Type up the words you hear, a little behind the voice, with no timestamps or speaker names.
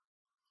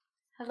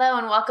Hello,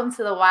 and welcome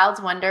to the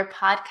Wild Wonder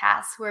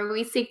podcast, where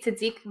we seek to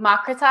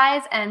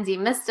democratize and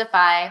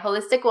demystify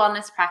holistic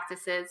wellness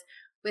practices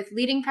with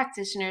leading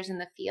practitioners in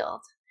the field.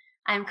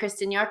 I'm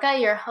Kristen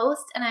Yorka, your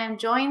host, and I am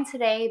joined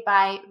today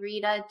by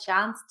Rita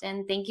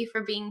Johnston. Thank you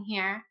for being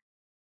here.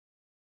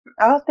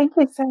 Oh, thank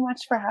you so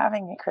much for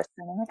having me,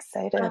 Kristen. I'm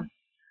excited. Of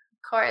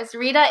course,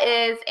 Rita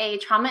is a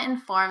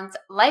trauma-informed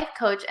life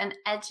coach and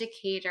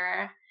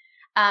educator.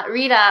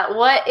 Rita,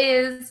 what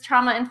is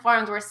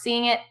trauma-informed? We're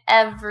seeing it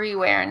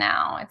everywhere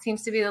now. It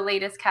seems to be the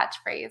latest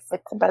catchphrase.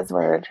 It's a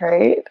buzzword,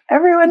 right?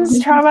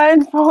 Everyone's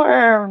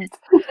trauma-informed.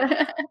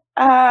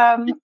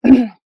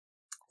 The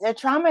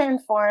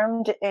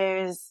trauma-informed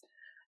is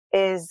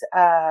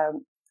a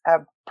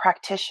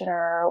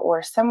practitioner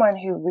or someone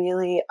who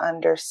really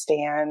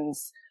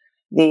understands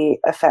the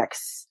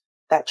effects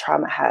that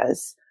trauma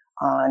has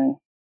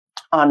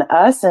on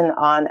us and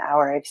on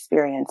our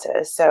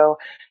experiences. So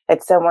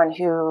it's someone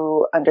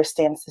who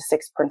understands the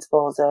 6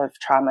 principles of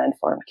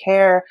trauma-informed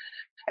care.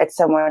 It's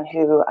someone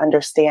who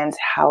understands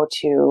how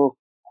to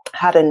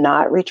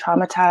not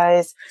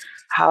re-traumatize,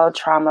 how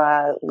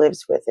trauma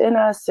lives within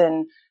us.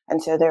 And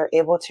so they're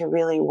able to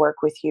really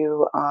work with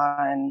you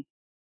on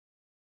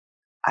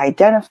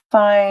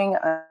identifying,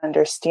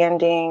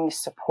 understanding,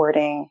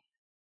 supporting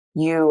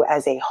you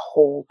as a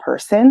whole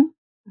person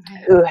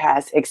who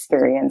has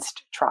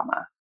experienced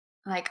trauma.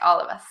 Like all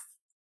of us.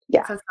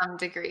 Yeah. To some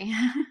degree.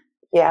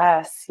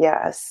 Yes.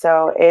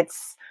 So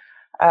it's,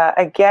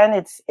 again,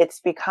 it's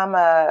become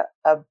a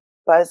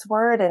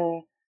buzzword,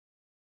 and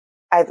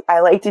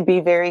I like to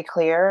be very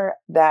clear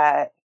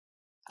that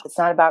it's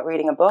not about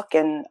reading a book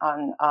and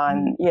on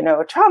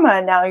trauma.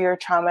 And now you're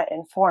trauma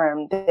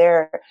informed.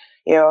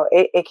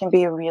 It can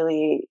be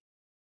really,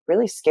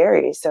 really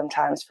scary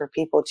sometimes for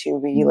people to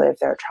relive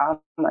their trauma.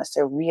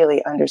 So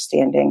really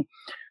understanding,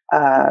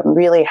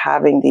 really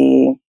having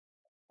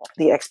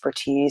the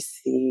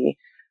expertise, the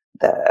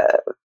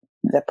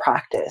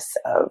practice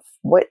of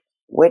what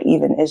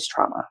even is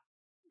trauma,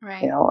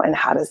 right? And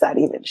how does that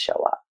even show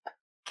up?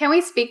 Can we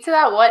speak to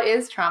that? What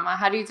is trauma?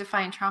 How do you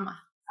define trauma?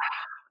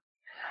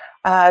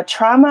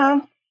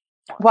 Trauma,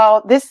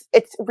 well,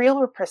 it's real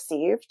or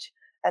perceived.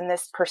 And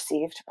this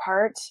perceived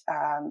part,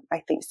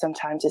 I think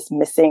sometimes is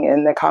missing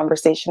in the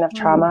conversation of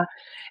trauma.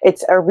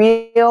 It's a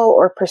real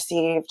or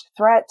perceived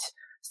threat,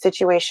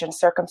 situation,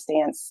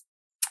 circumstance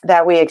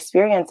that we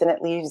experience, and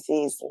it leaves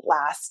these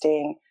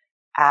lasting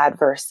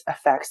adverse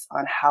effects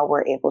on how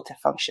we're able to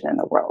function in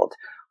the world,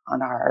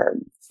 on our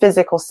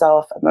physical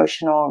self,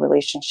 emotional,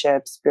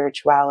 relationships,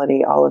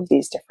 spirituality, all of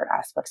these different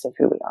aspects of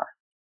who we are.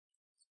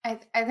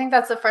 I think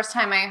that's the first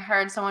time I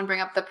heard someone bring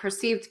up the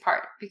perceived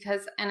part,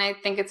 and I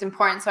think it's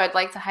important, so I'd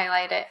like to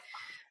highlight it,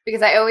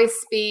 because I always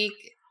speak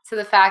to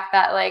the fact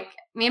that, like,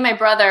 me and my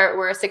brother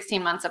were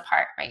 16 months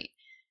apart, right?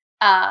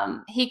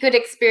 He could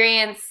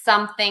experience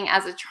something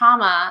as a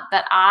trauma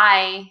that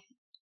I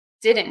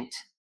didn't.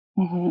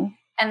 Mm-hmm.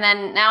 And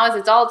then now as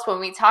adults, when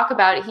we talk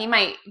about it, he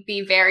might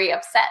be very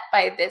upset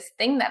by this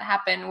thing that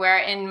happened, where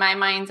in my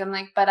mind, I'm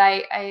like, but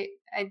I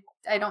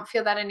don't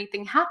feel that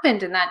anything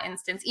happened in that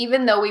instance,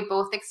 even though we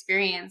both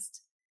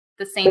experienced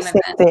the same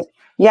event. Thing.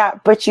 Yeah,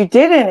 but you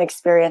didn't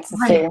experience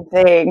the same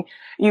thing.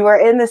 You were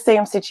in the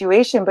same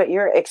situation, but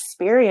your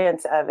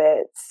experience of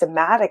it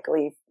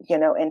somatically,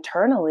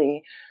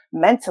 internally,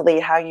 mentally,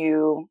 how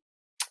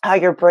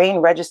your brain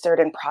registered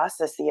and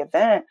processed the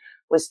event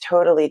was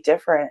totally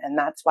different. And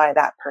that's why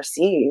that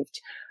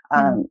perceived,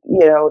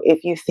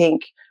 if you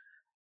think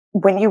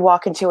when you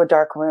walk into a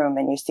dark room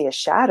and you see a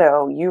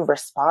shadow, you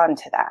respond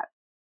to that.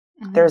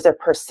 Mm-hmm. There's a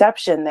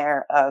perception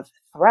there of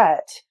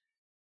threat.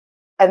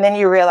 And then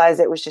you realize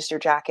it was just your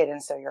jacket,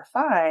 and so you're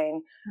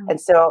fine. Mm-hmm. And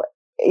so,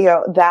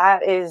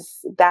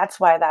 that's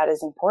why that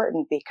is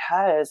important,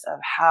 because of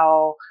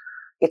how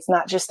it's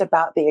not just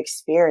about the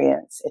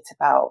experience. It's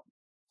about,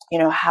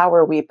 how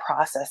are we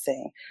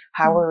processing?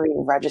 How are we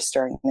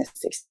registering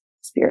this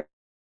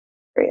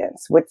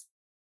experience?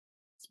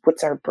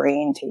 What's our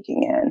brain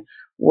taking in?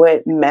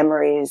 What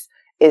memories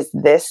is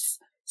this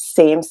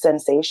same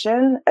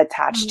sensation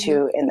attached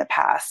to in the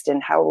past?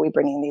 And how are we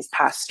bringing these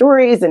past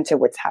stories into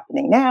what's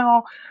happening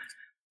now?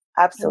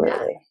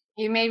 Absolutely.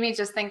 Yeah. You made me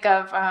just think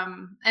of,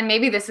 and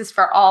maybe this is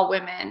for all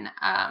women,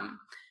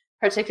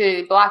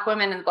 particularly Black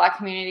women in the Black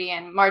community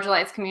and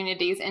marginalized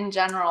communities in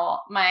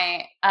general.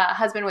 My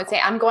husband would say,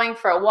 I'm going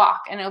for a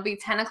walk, and it'll be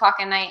 10 o'clock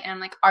at night. And I'm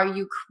like, are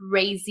you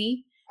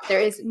crazy?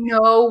 There is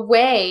no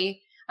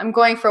way I'm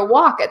going for a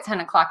walk at 10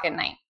 o'clock at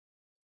night.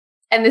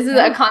 And this is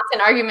a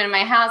constant argument in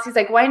my house. He's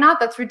like, why not?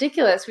 That's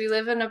ridiculous. We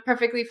live in a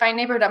perfectly fine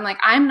neighborhood. I'm like,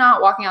 I'm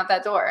not walking out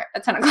that door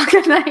at 10 o'clock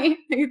at night.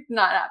 It's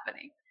not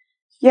happening.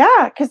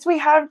 Yeah, because we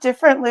have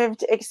different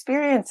lived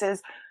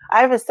experiences.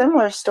 I have a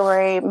similar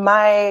story.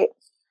 My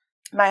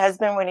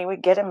husband, when he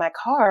would get in my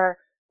car,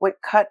 would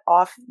cut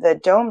off the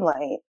dome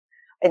light.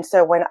 And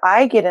so when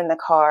I get in the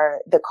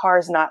car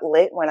is not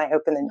lit when I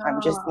open it. I'm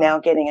just now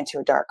getting into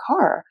a dark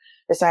car.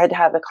 So I had to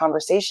have a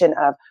conversation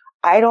of,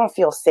 I don't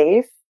feel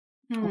safe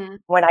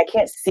when I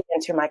can't see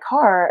into my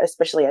car,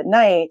 especially at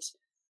night.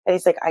 And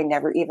he's like, I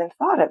never even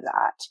thought of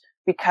that.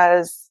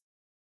 because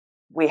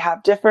we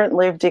have different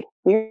lived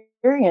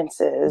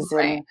experiences,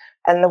 Right.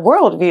 and the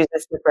world views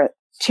us different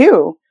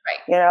too,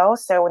 Right.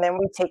 so then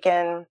we take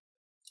in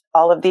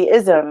all of the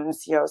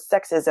isms,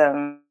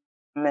 sexism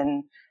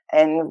and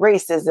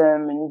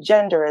racism and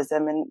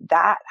genderism, and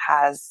that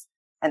has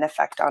an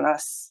effect on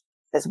us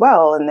as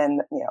well. And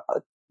then,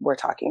 we're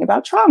talking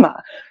about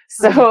trauma.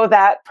 So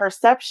that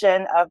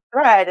perception of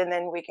threat, and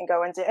then we can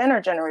go into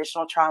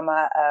intergenerational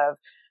trauma of,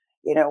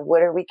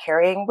 what are we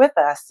carrying with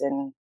us,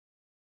 and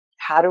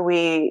how do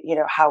we,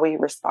 how we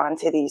respond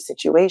to these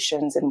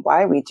situations and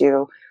why we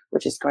do,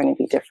 which is going to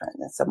be different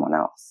than someone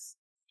else.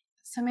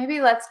 So maybe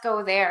let's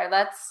go there.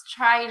 Let's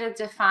try to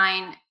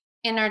define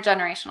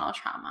intergenerational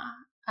trauma.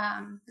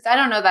 Because I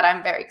don't know that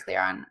I'm very clear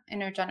on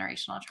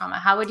intergenerational trauma.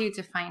 How would you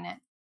define it?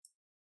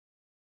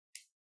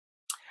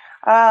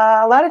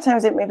 A lot of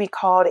times it may be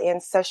called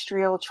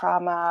ancestral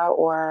trauma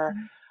or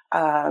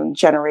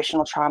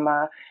generational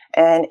trauma.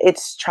 And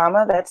it's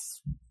trauma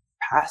that's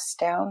passed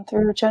down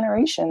through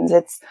generations.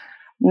 It's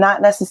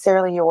not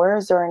necessarily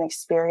yours or an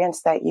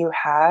experience that you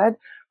had,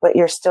 but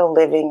you're still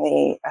living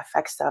the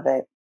effects of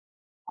it.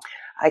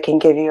 I can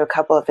give you a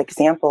couple of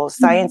examples.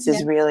 Science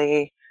is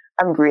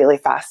I'm really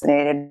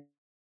fascinated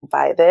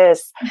by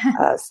this,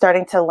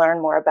 starting to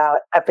learn more about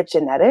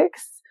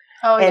epigenetics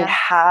and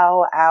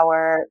how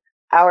our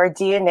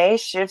DNA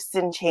shifts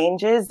and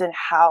changes and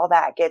how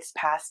that gets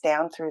passed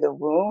down through the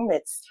womb.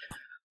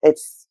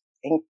 It's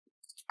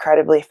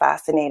incredibly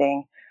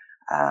fascinating.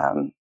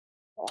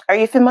 Are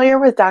you familiar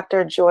with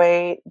Dr.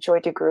 Joy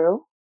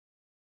DeGruy?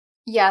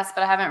 Yes,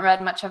 but I haven't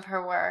read much of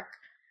her work.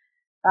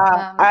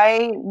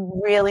 I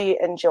really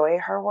enjoy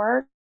her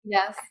work.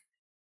 Yes.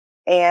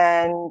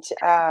 And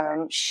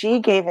she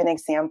gave an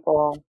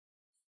example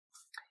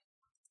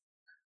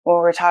when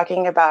we're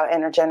talking about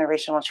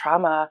intergenerational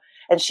trauma.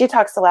 And she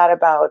talks a lot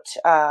about,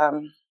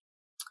 I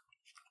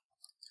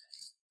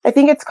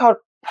think it's called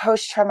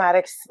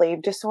post-traumatic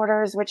slave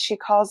disorders, which she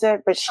calls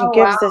it. But she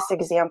gives this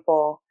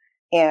example.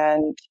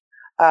 And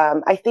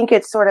I think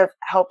it sort of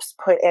helps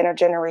put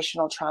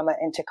intergenerational trauma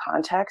into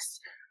context.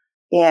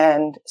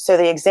 And so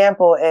the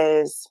example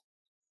is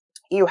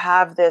you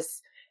have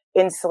this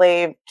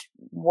enslaved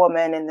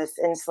woman and this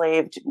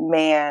enslaved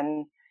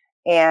man,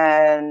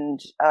 and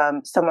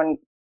someone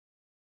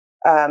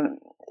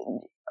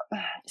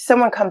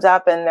comes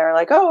up and they're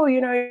like, oh,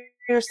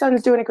 your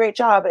son's doing a great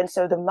job. And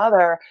so the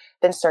mother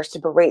then starts to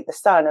berate the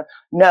son of,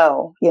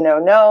 no,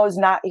 he's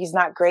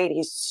not great.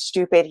 He's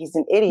stupid. He's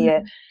an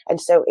idiot. Mm-hmm.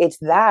 And so it's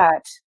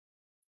that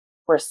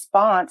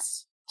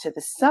response to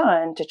the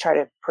son to try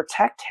to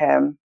protect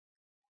him.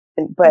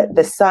 But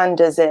the son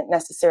doesn't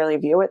necessarily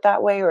view it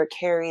that way or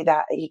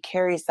he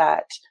carries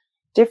that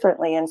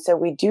differently. And so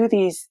we do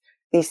these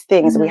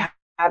things, we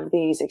have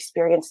these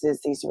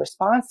experiences, these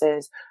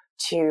responses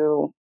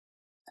to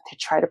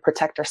try to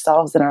protect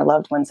ourselves and our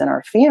loved ones and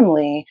our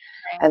family.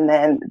 Right. And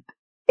then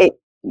it,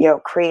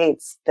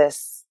 creates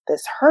this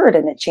hurt,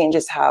 and it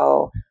changes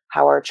how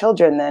our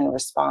children then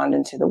respond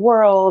into the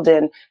world.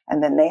 And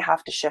then they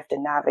have to shift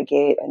and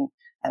navigate. And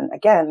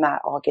again,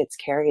 that all gets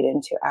carried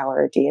into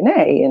our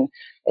DNA, and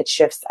it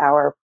shifts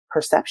our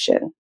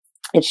perception.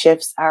 It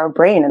shifts our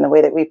brain and the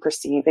way that we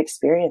perceive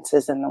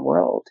experiences in the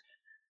world.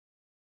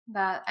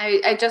 That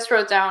I just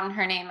wrote down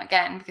her name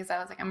again because I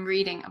was like, I'm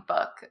reading a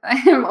book.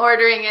 I'm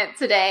ordering it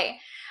today.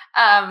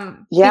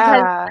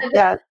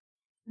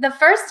 The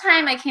first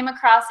time I came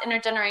across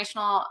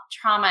intergenerational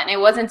trauma, and it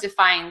wasn't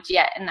defined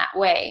yet in that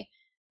way,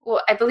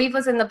 well, I believe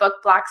was in the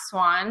book Black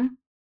Swan,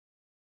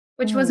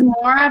 which was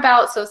more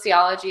about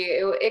sociology.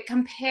 It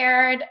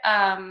compared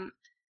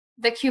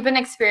the Cuban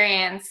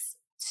experience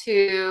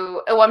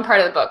to one part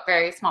of the book,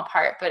 very small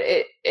part, but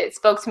it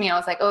spoke to me. I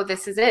was like, oh,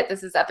 this is it.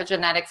 This is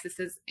epigenetics. This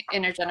is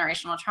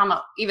intergenerational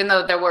trauma, even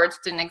though their words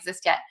didn't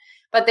exist yet.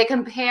 But they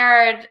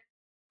compared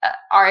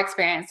our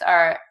experience,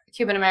 our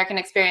Cuban American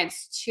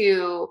experience,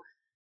 to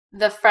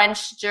the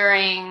French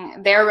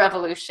during their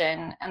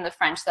revolution and the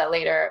French that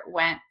later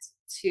went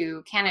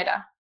to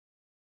Canada.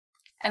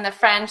 And the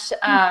French,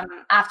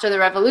 after the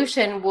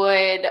revolution,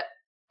 would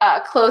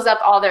close up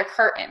all their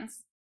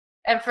curtains.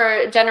 And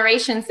for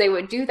generations, they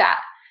would do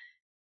that.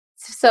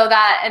 So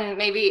that, and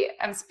maybe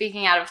I'm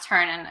speaking out of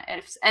turn, and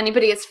if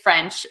anybody is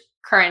French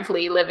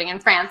currently living in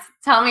France,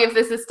 tell me if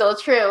this is still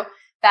true,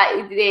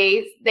 that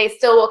they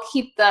still will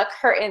keep the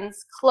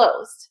curtains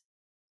closed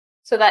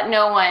so that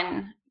no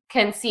one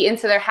can see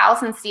into their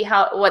house and see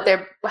how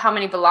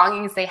many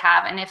belongings they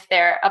have, and if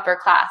they're upper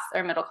class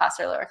or middle class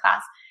or lower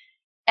class.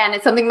 And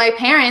it's something my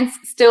parents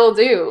still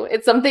do.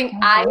 It's something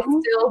I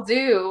still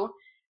do.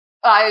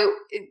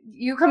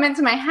 You come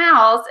into my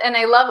house, and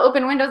I love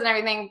open windows and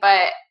everything,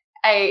 but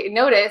I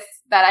notice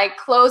that I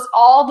close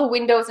all the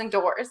windows and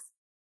doors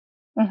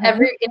in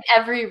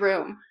every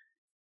room.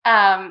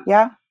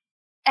 And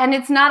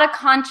it's not a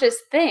conscious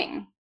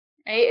thing,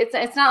 right?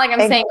 It's not like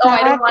I'm saying, oh,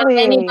 I don't want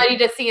anybody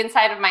to see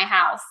inside of my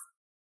house,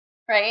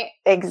 right?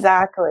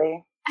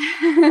 Exactly.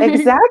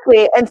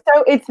 Exactly. And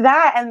so it's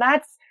that, and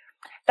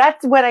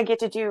that's what I get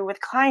to do with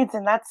clients.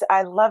 And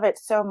I love it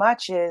so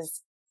much,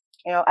 is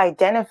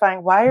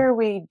Identifying why are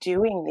we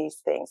doing these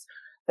things,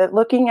 that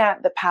looking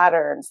at the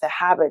patterns, the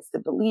habits, the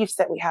beliefs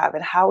that we have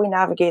and how we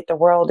navigate the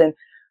world, and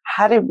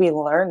how did we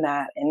learn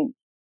that, and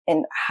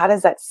how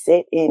does that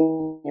sit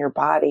in your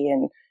body,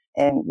 and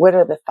what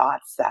are the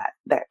thoughts that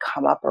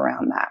come up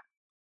around that,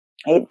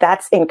 right?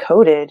 That's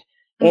encoded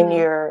in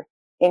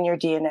Mm-hmm. your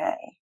DNA.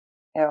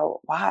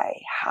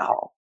 Why,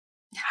 how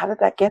did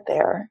that get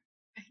there?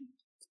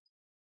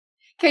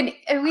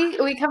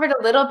 We covered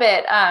a little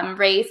bit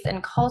race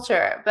and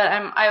culture, but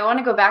I want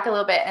to go back a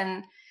little bit,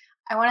 and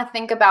I want to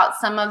think about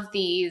some of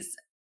these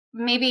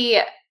maybe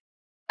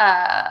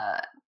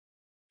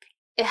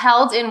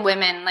held in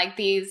women, like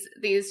these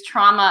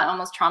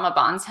almost trauma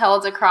bonds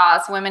held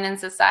across women in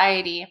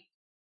society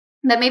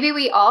that maybe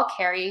we all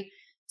carry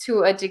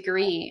to a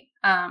degree.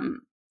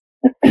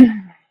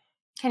 Can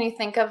you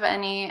think of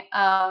any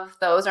of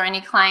those, or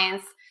any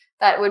clients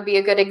that would be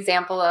a good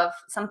example of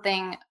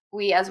something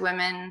we as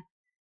women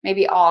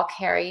maybe all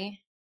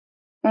carry?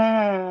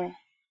 I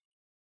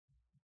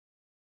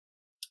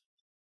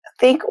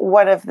think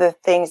one of the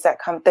things that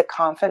the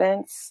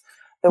confidence,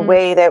 the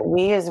way that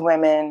we as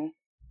women,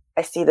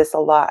 I see this a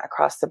lot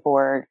across the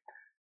board,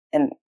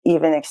 and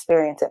even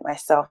experience it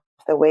myself,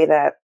 the way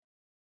that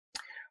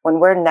when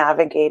we're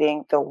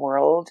navigating the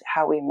world,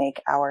 how we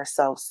make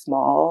ourselves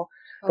small,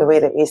 the way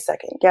that we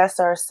second guess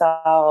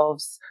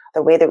ourselves,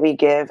 the way that we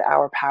give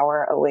our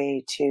power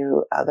away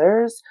to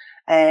others.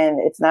 And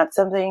it's not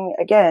something,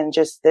 again,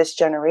 just this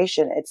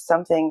generation. It's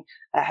something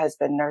that has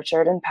been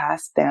nurtured and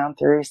passed down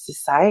through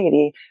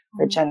society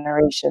for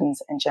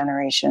generations and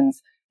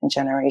generations and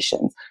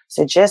generations.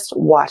 So just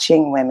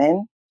watching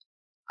women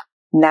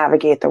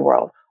navigate the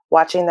world,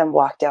 watching them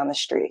walk down the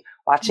street,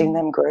 watching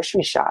them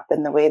grocery shop,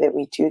 and the way that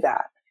we do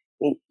that,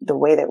 the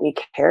way that we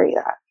carry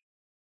that.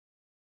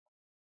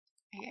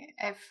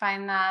 I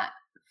find that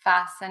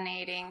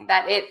fascinating,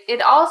 that it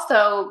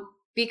also,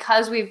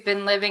 because we've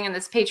been living in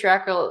this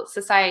patriarchal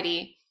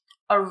society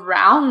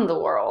around the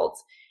world,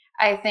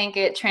 I think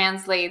it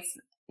translates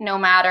no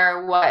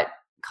matter what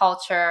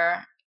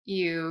culture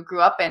you grew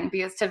up in,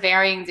 because to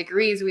varying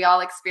degrees, we all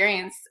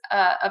experience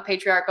a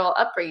patriarchal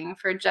upbringing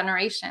for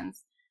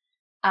generations.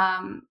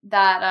 I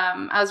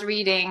was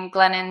reading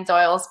Glennon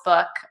Doyle's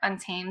book,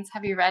 Untamed.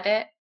 Have you read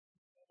it?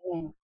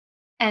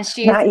 And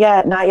she's not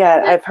yet.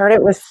 I've heard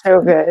it was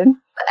so good.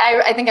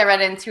 I think I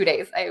read it in 2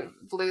 days. I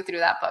blew through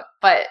that book.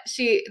 But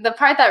the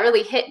part that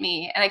really hit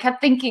me, and I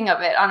kept thinking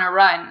of it on a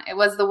run, it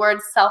was the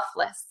word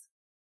selfless.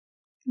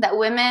 That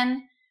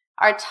women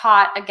are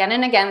taught again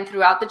and again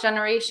throughout the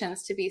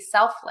generations to be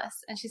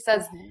selfless. And she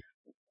says,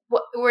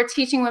 we're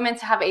teaching women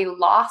to have a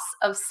loss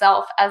of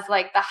self as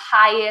like the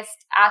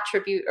highest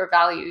attribute or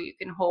value you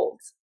can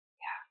hold.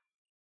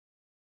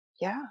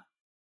 Yeah.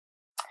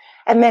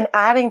 And then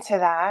adding to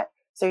that,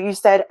 so you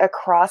said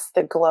across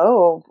the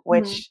globe,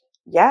 which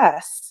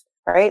yes,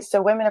 right?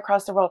 So women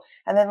across the world.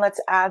 And then let's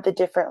add the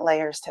different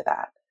layers to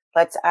that.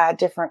 Let's add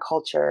different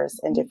cultures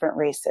and different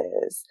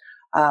races.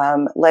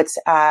 Let's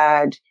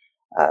not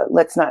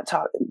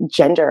talk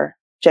gender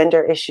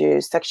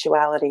issues,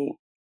 sexuality.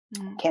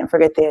 Can't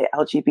forget the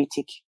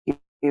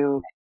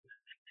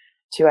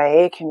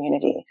LGBTQ2IA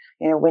community.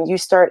 When you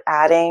start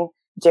adding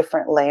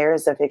different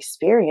layers of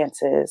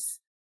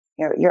experiences,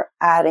 you're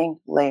adding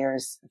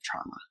layers of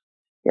trauma.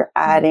 You're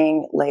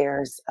adding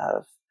layers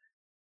of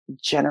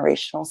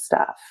generational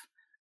stuff.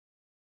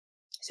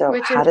 So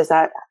how does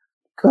that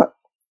go?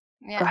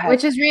 Yeah, go ahead.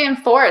 Which is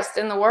reinforced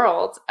in the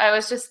world. I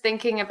was just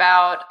thinking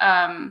about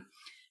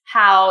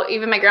how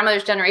even my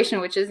grandmother's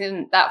generation, which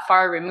isn't that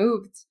far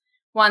removed,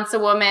 once a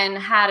woman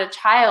had a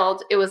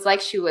child, it was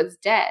like she was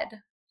dead.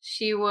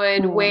 She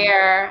would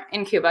wear,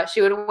 in Cuba,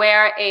 she would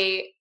wear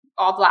a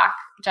all black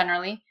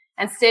generally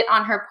and sit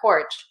on her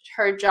porch.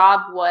 Her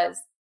job was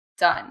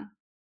done.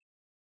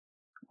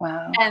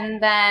 Wow.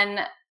 And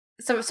then,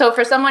 so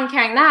for someone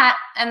carrying that,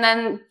 and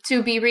then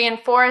to be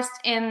reinforced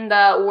in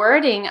the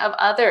wording of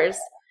others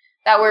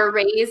that were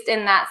raised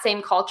in that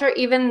same culture,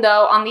 even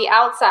though on the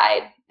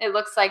outside, it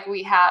looks like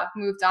we have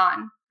moved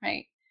on,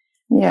 right?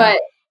 Yeah.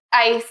 But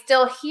I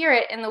still hear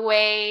it in the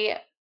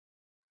way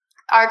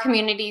our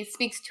community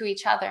speaks to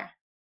each other,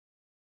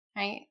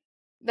 right?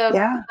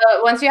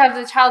 Once you have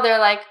the child, they're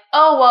like,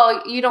 oh,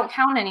 well, you don't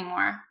count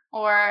anymore.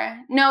 Or,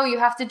 no, you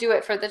have to do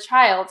it for the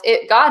child.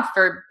 God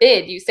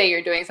forbid you say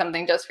you're doing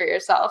something just for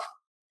yourself.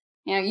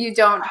 You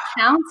don't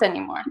count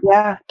anymore.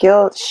 Yeah,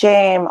 guilt,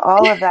 shame,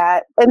 all of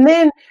that. And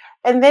then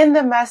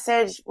the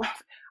message,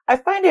 I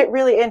find it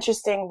really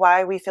interesting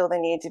why we feel the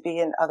need to be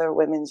in other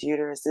women's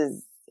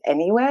uteruses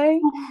anyway.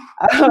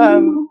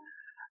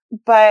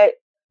 But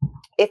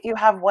if you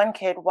have one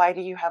kid, why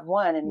do you have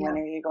one? And when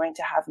are you going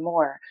to have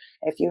more?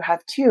 If you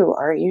have two,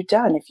 are you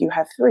done? If you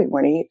have three,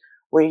 what are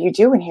you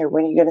doing here?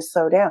 When are you going to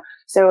slow down?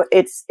 So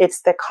it's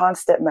the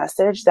constant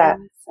message that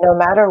no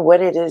matter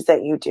what it is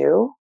that you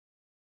do,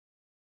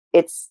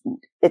 it's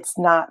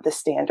not the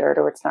standard,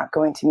 or it's not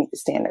going to meet the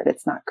standard.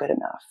 It's not good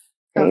enough.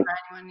 Right?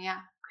 For anyone,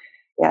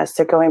 Yeah.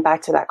 So going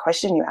back to that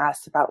question you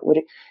asked about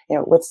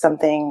what's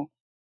something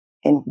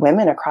in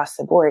women across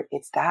the board,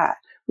 it's that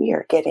we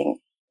are getting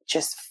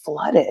just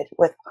flooded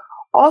with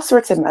all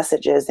sorts of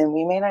messages, and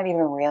we may not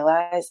even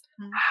realize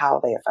how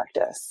they affect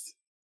us.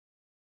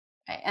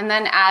 Right. And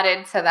then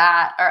added to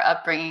that, our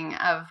upbringing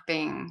of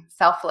being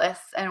selfless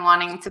and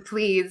wanting to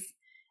please.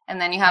 And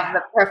then you have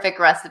the perfect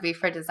recipe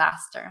for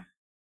disaster.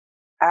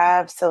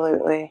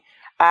 Absolutely.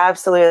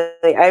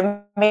 Absolutely.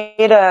 I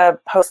made a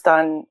post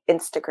on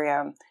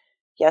Instagram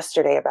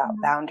yesterday about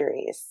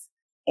boundaries,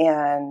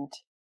 and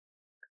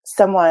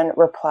someone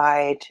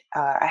replied,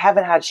 I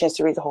haven't had a chance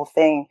to read the whole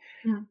thing.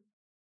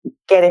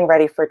 Getting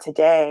ready for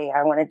today,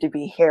 I wanted to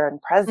be here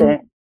and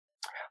present,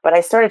 but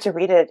I started to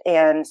read it.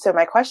 And so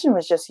my question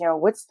was just,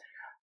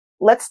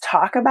 let's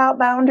talk about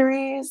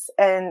boundaries,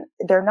 and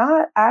they're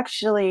not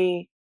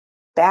actually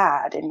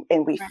bad.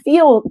 And we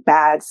feel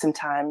bad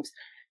sometimes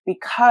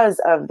because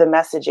of the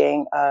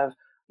messaging of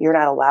you're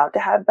not allowed to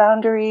have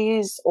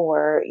boundaries,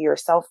 or you're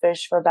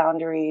selfish for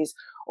boundaries,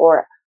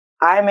 or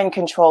I'm in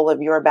control of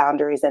your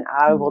boundaries and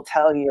I will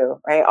tell you,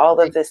 right?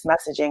 All of this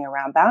messaging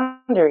around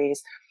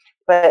boundaries,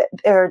 but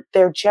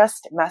they're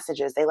just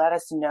messages. They let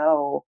us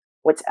know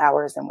what's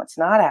ours and what's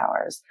not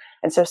ours.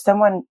 And so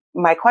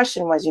my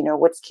question was,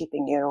 what's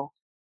keeping you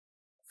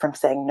from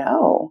saying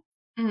no?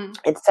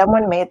 And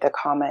someone made the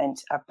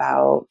comment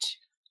about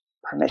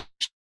permission.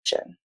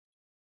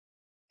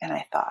 And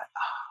I thought,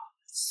 oh,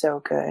 so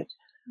good.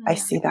 I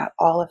see that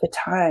all of the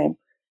time.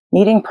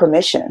 Needing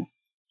permission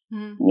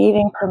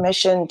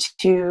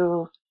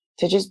to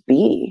just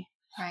be,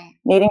 right.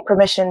 Needing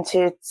permission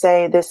to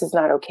say, this is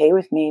not okay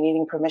with me.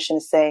 Needing permission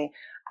to say,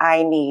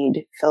 I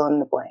need fill in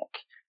the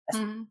blank,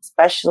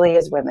 especially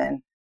as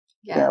women.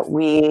 Yes.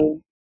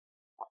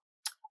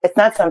 It's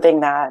not something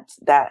that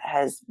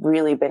has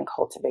really been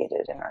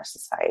cultivated in our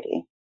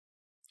society.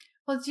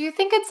 Well, do you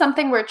think it's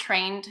something we're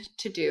trained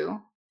to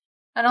do?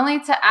 Not only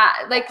to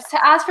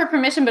ask for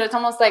permission, but it's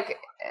almost like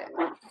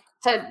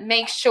to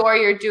make sure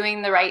you're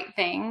doing the right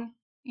thing,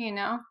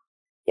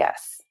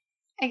 Yes.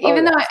 Like,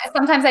 even though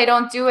sometimes I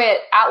don't do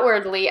it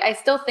outwardly, I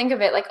still think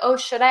of it like, oh,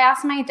 should I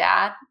ask my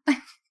dad?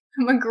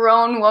 I'm a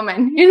grown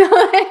woman,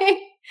 I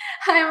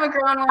am a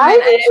grown woman. I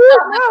do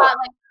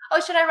like, oh,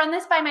 should I run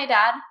this by my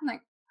dad? I'm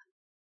like,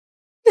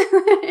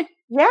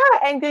 yeah,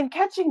 and then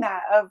catching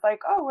that of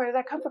like, oh, where did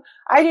that come from?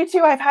 I do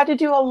too. I've had to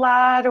do a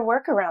lot of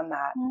work around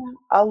that.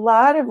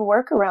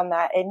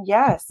 And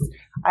yes,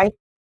 I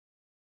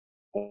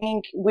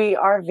think we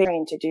are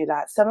varying to do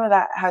that. Some of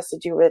that has to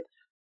do with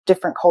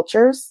different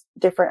cultures,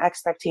 different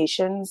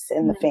expectations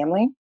in the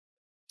family.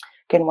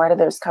 Again, where do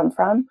those come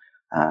from?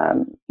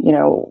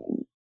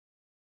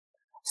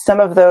 Some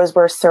of those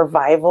were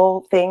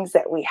survival things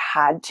that we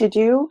had to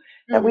do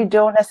that we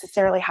don't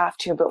necessarily have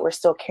to, but we're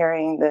still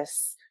carrying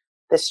this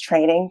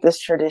training, this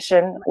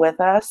tradition with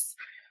us.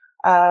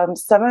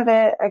 Some of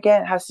it,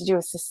 again, has to do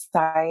with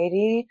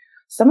society.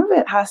 Some of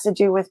it has to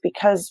do with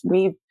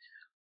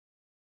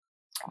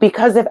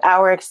because of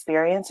our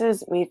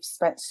experiences, we've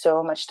spent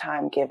so much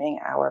time giving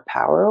our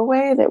power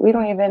away that we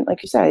don't even,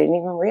 like you said, I didn't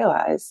even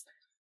realize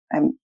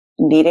I'm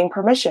needing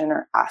permission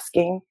or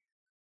asking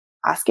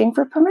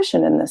for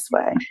permission in this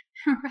way.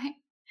 Right.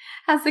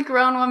 As a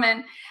grown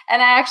woman.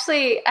 And I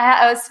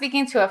was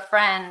speaking to a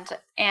friend,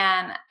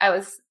 and I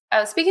was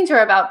speaking to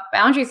her about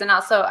boundaries, and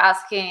also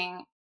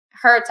asking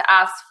her to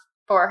ask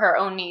for her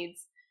own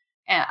needs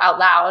out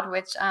loud,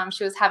 which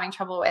she was having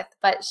trouble with.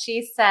 But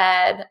she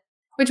said,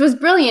 which was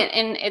brilliant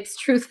in its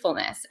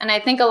truthfulness, and I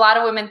think a lot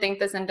of women think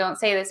this and don't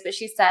say this, but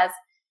she says,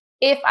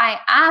 if I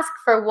ask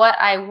for what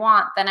I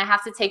want, then I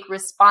have to take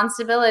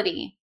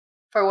responsibility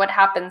for what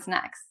happens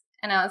next.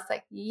 And I was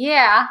like,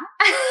 yeah,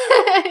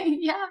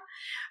 yeah.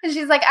 And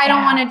she's like, I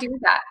don't want to do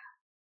that.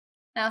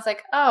 And I was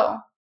like, oh,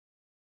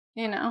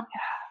 Yeah.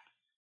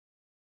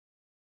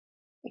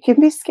 It can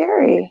be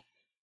scary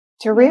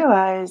to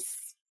realize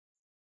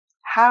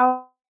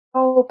how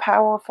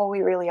powerful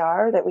we really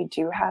are, that we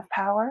do have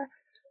power,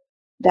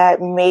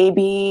 that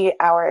maybe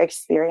our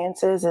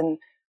experiences and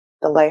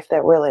the life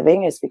that we're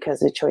living is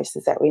because of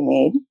choices that we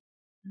made.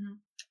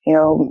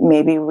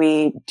 Maybe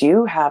we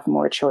do have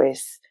more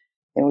choice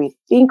than we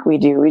think we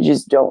do. We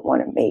just don't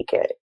want to make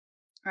it.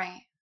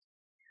 Right.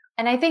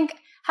 And I think,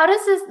 how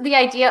does the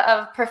idea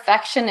of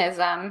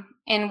perfectionism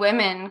in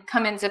women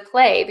come into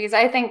play? Because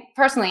I think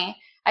personally,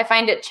 I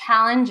find it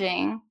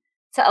challenging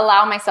to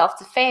allow myself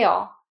to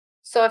fail.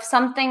 So if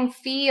something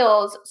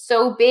feels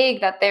so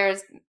big that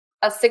there's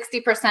a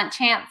 60%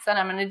 chance that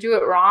I'm going to do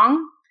it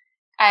wrong,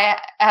 I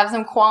have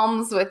some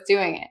qualms with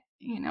doing it,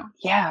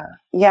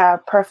 Yeah.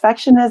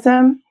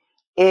 Perfectionism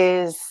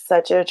is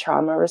such a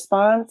trauma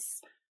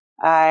response.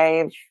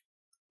 I've,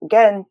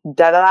 again,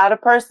 done a lot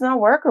of personal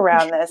work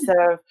around this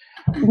of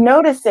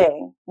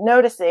noticing.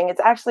 It's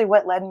actually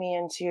what led me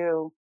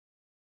into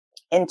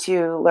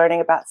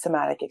learning about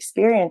somatic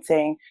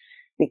experiencing,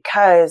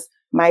 because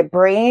my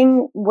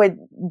brain would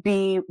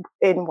be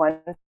in one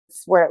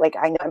where like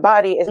I know my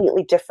body is a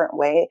completely different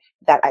way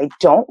that I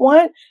don't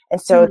want. And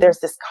so there's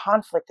this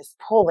conflict, this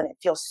pull, and it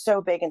feels so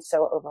big and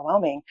so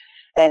overwhelming.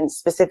 And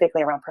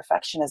specifically around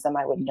perfectionism,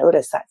 I would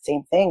notice that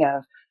same thing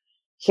of,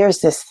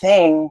 here's this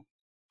thing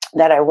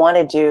that I want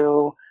to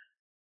do,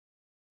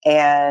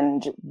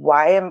 and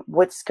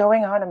what's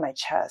going on in my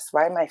chest?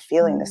 Why am I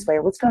feeling this way?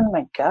 What's going on in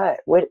my gut?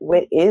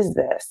 What is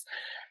this?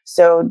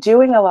 So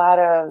doing a lot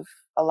of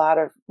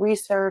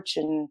research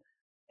and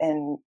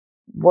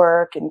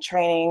work and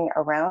training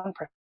around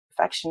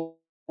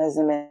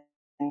perfectionism,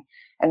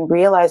 and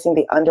realizing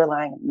the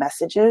underlying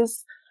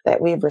messages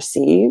that we've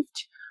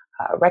received,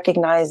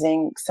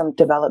 recognizing some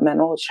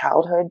developmental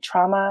childhood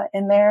trauma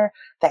in there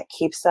that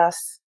keeps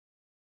us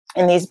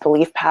in these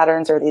belief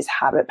patterns or these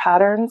habit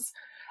patterns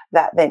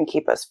that then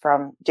keep us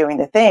from doing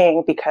the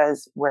thing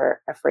because we're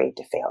afraid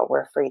to fail.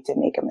 We're afraid to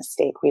make a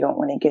mistake. We don't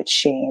want to get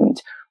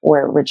shamed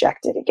or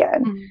rejected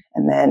again. Mm-hmm.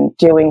 And then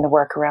doing the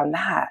work around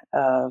that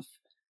of,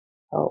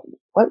 oh,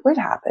 what would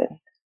happen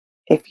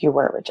if you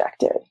were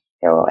rejected?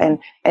 You know,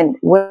 and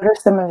what are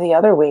some of the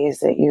other ways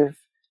that you've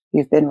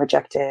been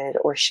rejected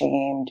or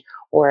shamed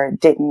or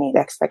didn't meet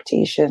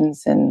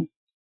expectations? And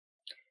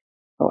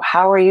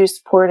how are you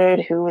supported?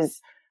 Who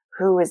is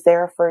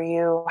there for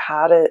you?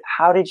 How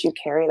did you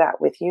carry that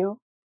with you?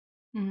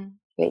 Mm-hmm.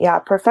 Yeah,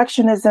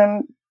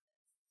 perfectionism,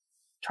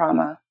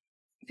 trauma.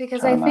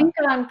 Because I think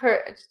on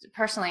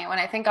personally, when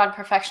I think on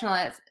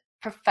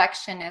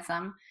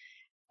perfectionism,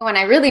 when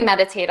I really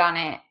meditate on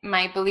it,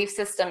 my belief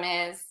system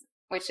is,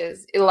 which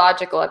is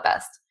illogical at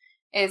best,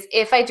 is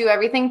if I do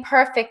everything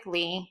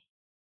perfectly,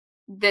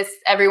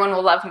 everyone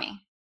will love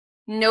me.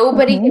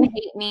 Nobody can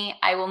hate me.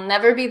 I will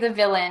never be the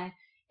villain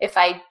if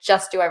I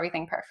just do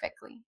everything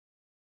perfectly.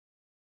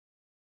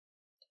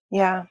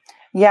 Yeah.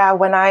 Yeah.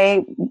 When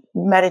I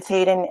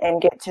meditate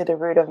and get to the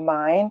root of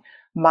mine,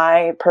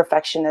 my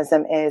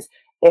perfectionism is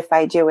if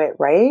I do it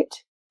right,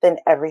 then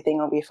everything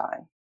will be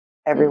fine.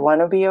 Everyone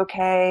will be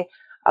okay.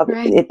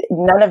 Right.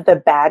 None of the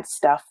bad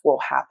stuff will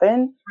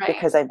happen Right.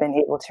 because I've been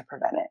able to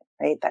prevent it.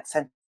 Right. That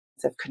sense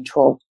of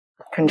control.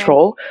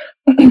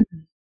 Right.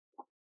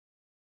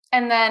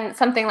 And then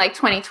something like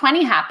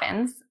 2020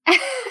 happens and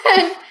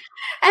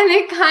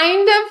it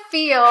kind of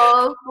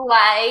feels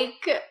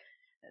like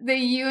the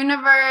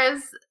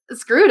universe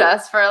screwed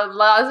us, for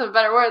lack of a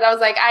better word. I was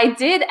like, I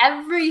did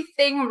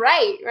everything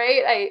right?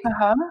 I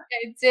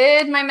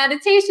did my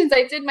meditations,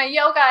 I did my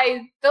yoga,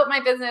 I built my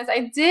business,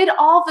 I did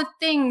all the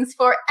things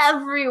for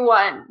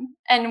everyone.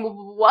 And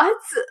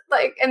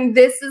and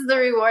this is the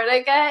reward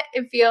I get?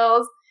 It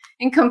feels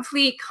in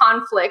complete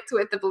conflict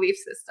with the belief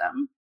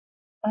system.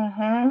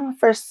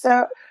 For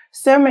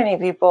so many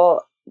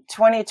people,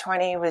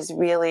 2020 was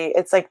really,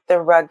 it's like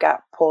the rug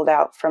got pulled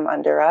out from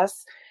under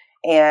us.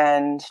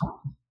 And,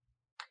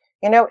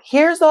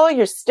 here's all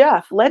your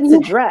stuff. Let's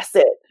address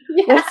it.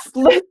 Yeah.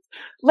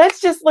 Let's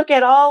just look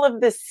at all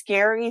of this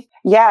scary.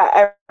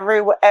 Yeah.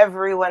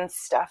 Everyone's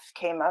stuff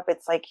came up.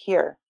 It's like,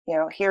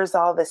 here's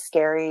all the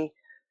scary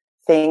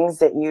things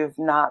that you've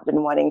not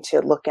been wanting to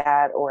look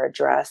at or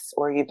address,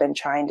 or you've been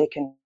trying to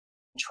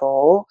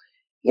control.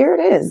 Here it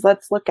is.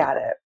 Let's look at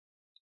it.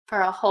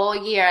 For a whole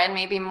year and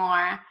maybe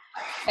more.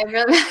 I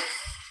really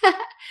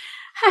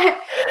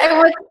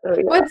and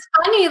what's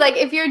funny, like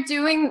if you're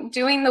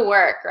doing the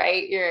work,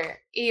 right? You're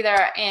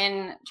either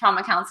in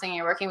trauma counseling,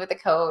 you're working with a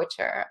coach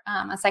or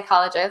a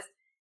psychologist.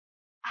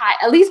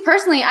 At least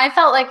personally, I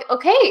felt like,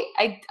 okay,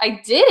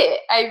 I did it.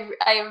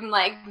 I'm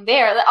like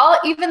there.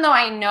 Even though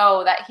I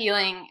know that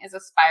healing is a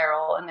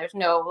spiral and there's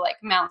no like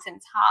mountain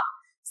top,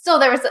 still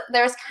there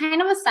was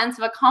kind of a sense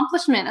of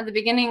accomplishment at the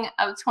beginning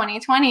of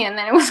 2020, and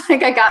then it was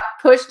like I got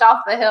pushed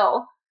off the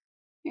hill.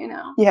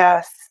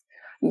 Yes.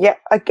 Yeah.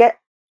 Again,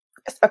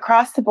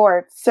 across the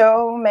board,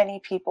 so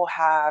many people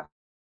have.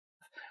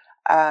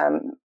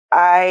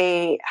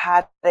 I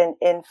had an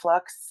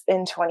influx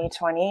in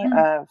 2020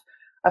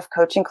 of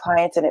coaching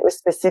clients, and it was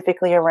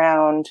specifically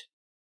around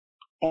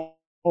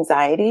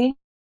anxiety.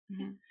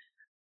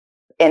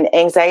 And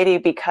anxiety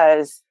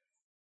because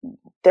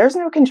there's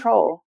no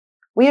control.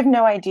 We have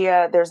no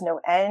idea. There's no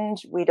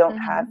end. We don't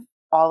have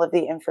all of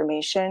the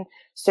information.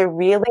 So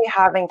really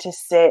having to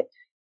sit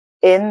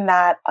in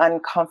that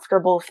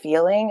uncomfortable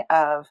feeling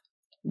of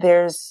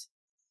there's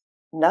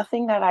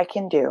nothing that I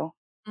can do.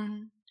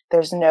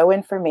 There's no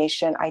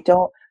information. I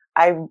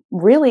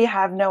really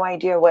have no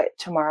idea what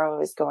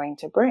tomorrow is going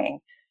to bring.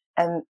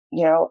 And,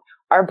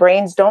 our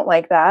brains don't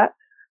like that.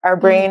 Our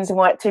brains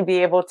want to be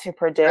able to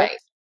predict. Right.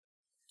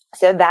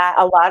 So that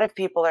a lot of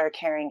people are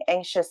carrying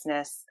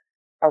anxiousness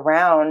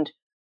around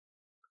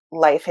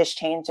life has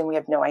changed and we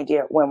have no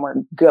idea when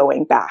we're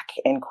going back,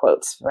 in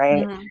quotes,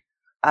 right?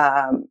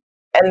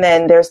 And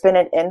then there's been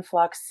an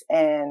influx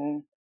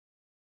in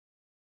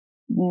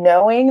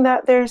knowing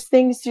that there's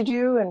things to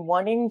do and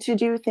wanting to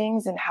do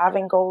things and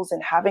having goals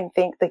and having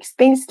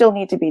things still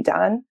need to be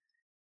done.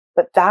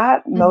 But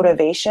that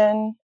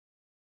motivation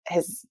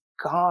has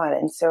gone.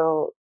 And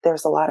so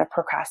there's a lot of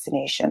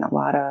procrastination, a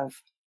lot of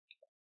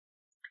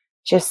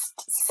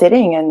just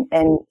sitting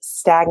and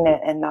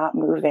stagnant and not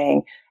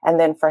moving. And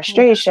then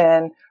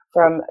frustration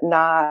from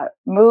not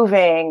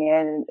moving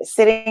and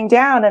sitting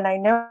down. And I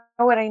know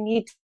what I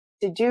need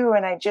to do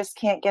and I just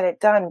can't get it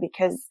done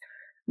because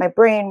my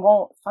brain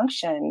won't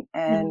function.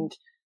 And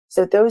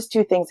so those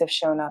two things have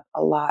shown up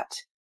a lot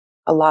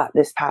a lot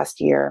this past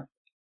year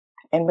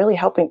and really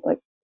helping, like,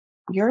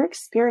 you're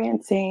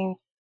experiencing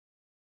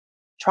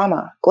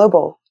trauma,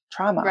 global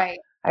trauma. Right.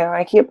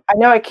 I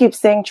know I keep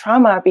saying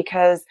trauma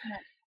because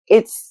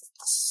it's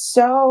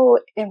so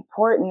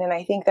important. And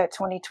I think that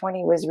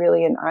 2020 was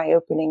really an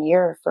eye-opening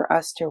year for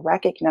us to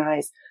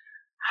recognize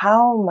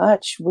how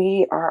much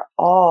we are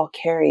all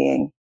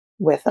carrying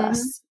with Mm-hmm.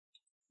 us.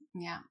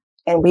 Yeah.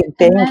 And we've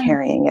been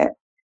carrying it.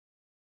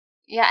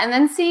 Yeah. And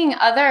then seeing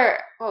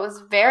what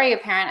was very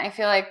apparent, I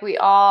feel like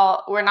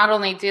we're not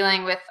only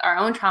dealing with our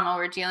own trauma,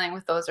 we're dealing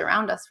with those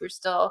around us. We're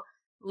still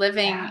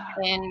living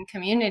in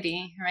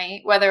community,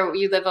 right? Whether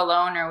you live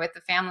alone or with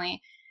the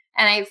family.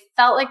 And I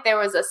felt like there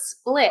was a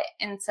split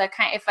into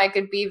if I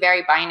could be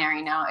very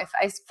binary now, if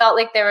I felt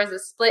like there was a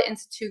split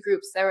into two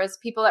groups. There was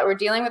people that were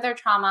dealing with their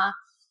trauma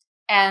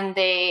and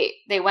they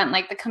went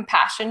like the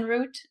compassion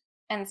route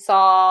and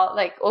saw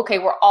like, okay,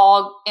 we're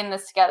all in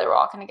this together. We're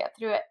all going to get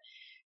through it.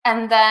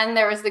 And then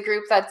there was the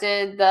group that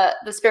did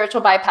the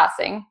spiritual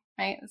bypassing,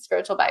 right? The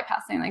spiritual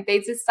bypassing. Like they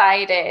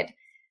decided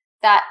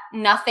that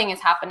nothing is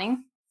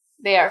happening.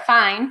 They are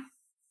fine.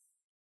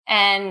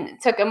 And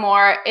took a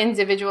more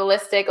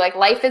individualistic, like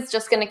life is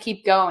just going to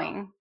keep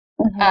going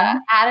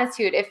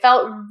attitude.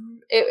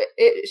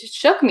 It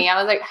shook me. I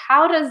was like,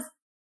 how does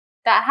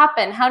that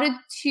happen? How did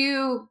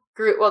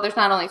there's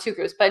not only two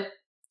groups, but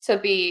to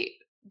be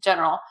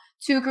general,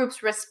 two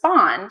groups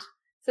respond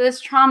to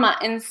this trauma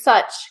in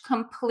such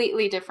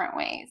completely different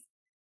ways?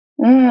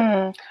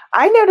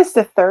 I noticed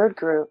a third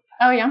group.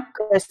 Oh, yeah.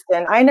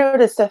 Kristen, I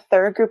noticed a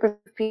third group of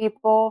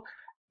people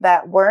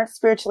that weren't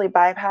spiritually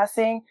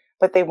bypassing,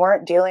 but they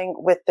weren't dealing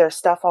with their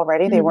stuff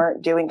already. They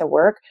weren't doing the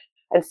work.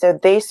 And so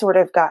they sort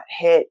of got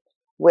hit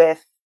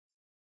with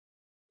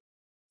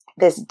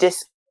this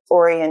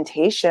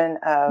disorientation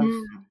of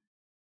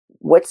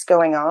what's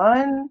going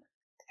on.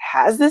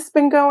 Has this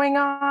been going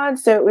on?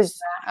 So it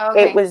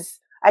was,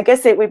 I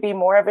guess it would be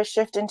more of a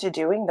shift into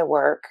doing the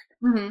work.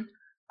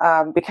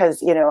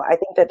 Because, I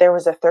think that there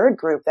was a third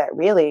group that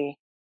really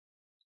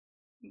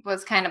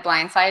was kind of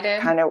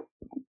blindsided.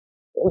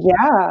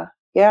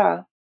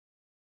 Yeah.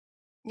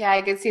 Yeah,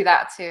 I could see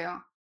that too.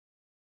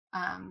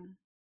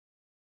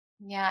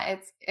 Yeah,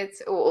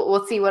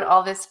 we'll see what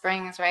all this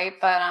brings, right?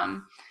 But I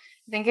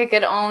think it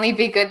could only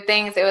be good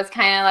things. It was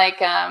kind of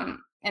like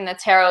in the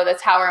tarot, the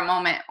tower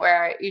moment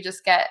where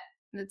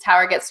the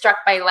tower gets struck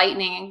by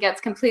lightning and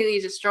gets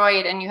completely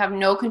destroyed and you have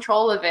no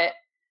control of it.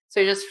 So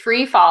you're just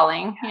free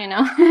falling,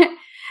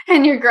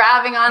 and you're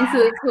grabbing onto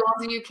the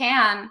tools you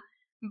can,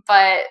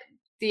 but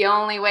the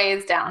only way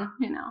is down,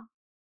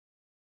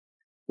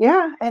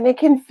 Yeah, and it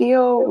can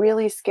feel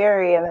really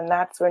scary. And then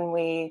that's when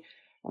we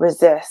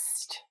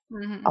resist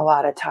a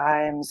lot of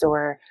times,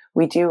 or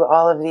we do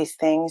all of these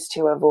things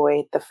to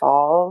avoid the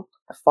fall,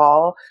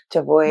 to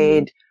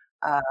avoid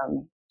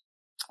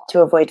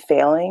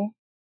failing,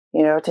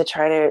 to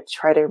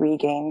try to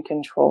regain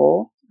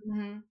control,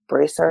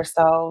 brace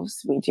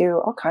ourselves. We do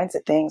all kinds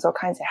of things, all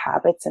kinds of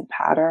habits and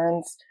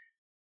patterns.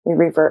 We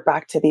revert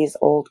back to these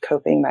old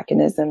coping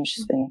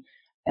mechanisms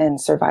and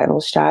survival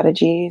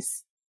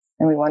strategies.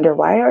 And we wonder,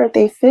 why aren't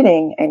they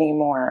fitting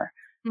anymore?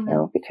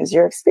 Because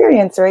your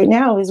experience right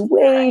now is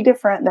way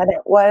different than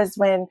it was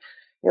when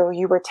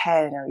you were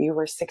 10 or you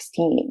were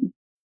 16.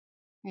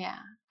 Yeah.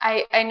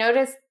 I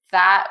noticed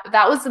that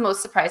was the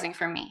most surprising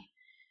for me,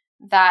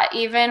 that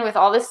even with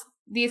all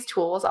these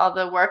tools, all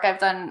the work I've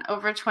done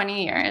over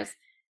 20 years,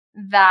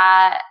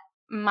 that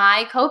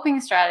my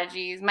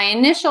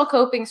initial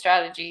coping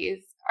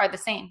strategies are the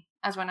same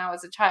as when I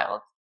was a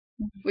child,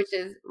 which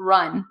is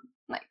run.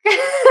 Like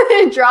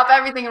drop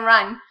everything and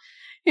run,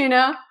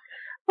 Yeah.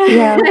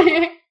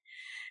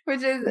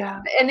 Which is,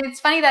 and it's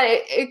funny that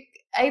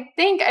I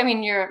think,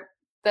 you're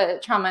the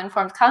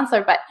trauma-informed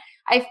counselor, but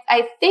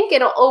I think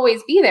it'll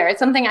always be there. It's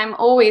something I'm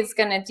always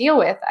going to deal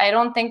with. I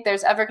don't think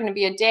there's ever going to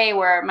be a day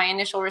where my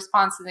initial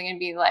response is going to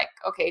be like,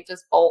 okay,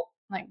 just bolt,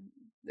 like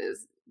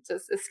this,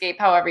 just escape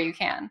however you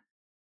can.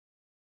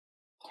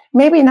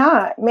 Maybe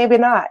not.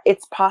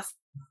 It's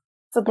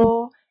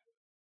possible.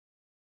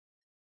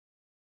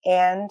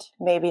 And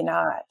maybe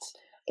not.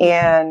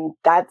 And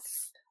that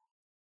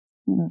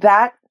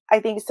I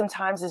think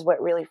sometimes is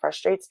what really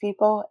frustrates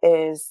people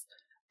is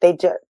they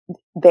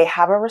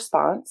have a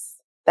response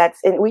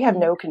and we have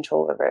no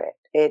control over it.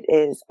 It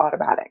is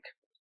automatic.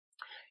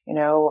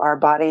 Our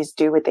bodies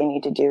do what they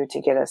need to do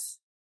to get us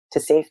to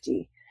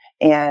safety.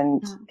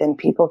 And then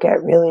people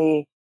get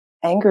really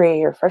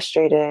angry or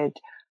frustrated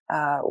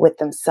with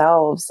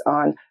themselves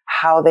on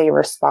how they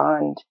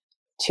respond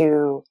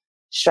to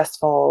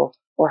stressful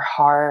or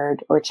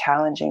hard or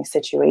challenging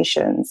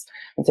situations.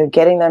 And so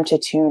getting them to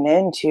tune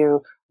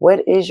into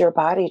what is your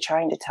body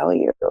trying to tell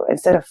you,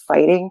 instead of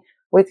fighting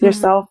with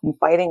yourself and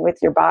fighting with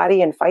your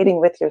body and fighting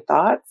with your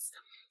thoughts.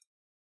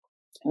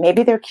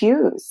 Maybe they're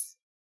cues.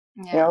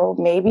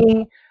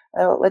 Maybe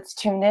let's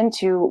tune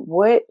into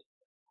what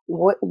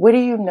are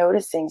you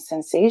noticing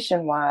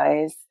sensation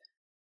wise,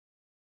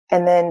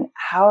 and then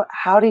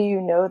how do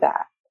you know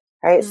that?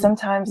 right? Mm-hmm.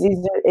 Sometimes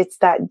it's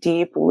that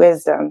deep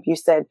wisdom. You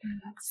said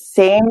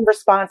same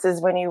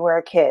responses when you were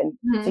a kid.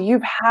 Mm-hmm. So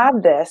you've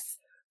had this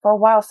for a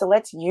while. So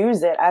let's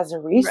use it as a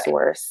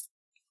resource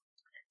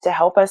to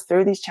help us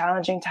through these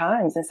challenging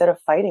times instead of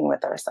fighting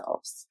with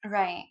ourselves.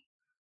 Right.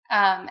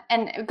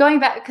 And going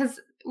back, because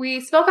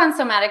we spoke on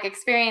somatic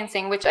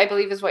experiencing, which I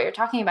believe is what you're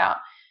talking about.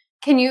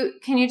 Can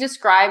you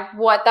describe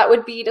what that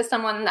would be to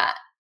someone that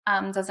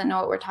doesn't know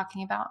what we're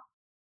talking about?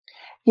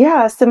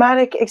 Yeah,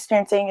 somatic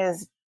experiencing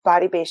is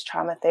body-based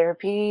trauma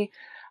therapy.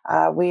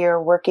 We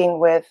are working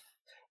with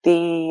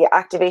the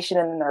activation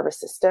in the nervous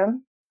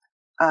system.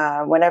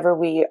 Whenever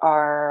we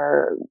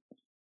are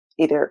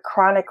either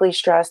chronically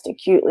stressed,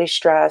 acutely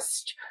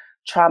stressed,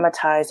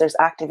 traumatized, there's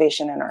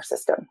activation in our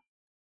system.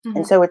 Mm-hmm.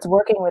 And so it's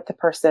working with the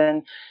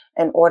person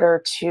in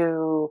order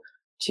to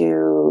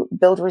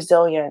build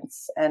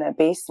resilience and a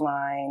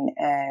baseline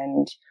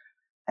and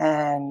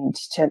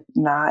to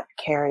not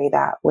carry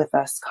that with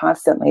us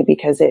constantly,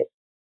 because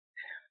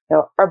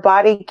our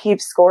body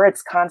keeps score.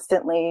 It's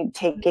constantly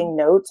taking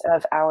note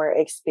of our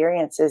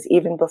experiences,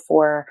 even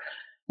before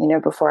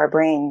our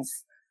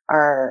brains,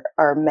 our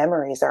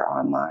memories are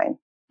online.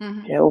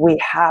 Mm-hmm. We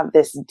have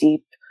this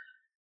deep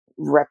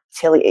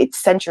reptilian,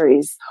 it's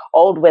centuries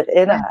old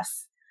within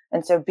us.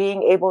 And so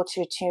being able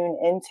to tune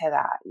into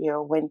that,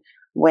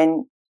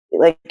 when,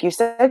 like you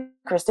said,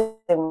 Kristen,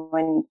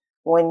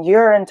 when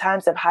you're in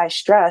times of high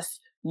stress,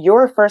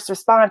 your first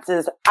response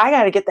is, I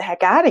got to get the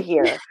heck out of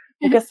here.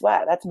 Well, guess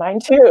what? That's mine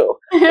too.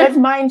 That's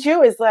mine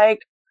too, is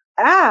like,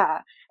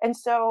 And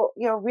so,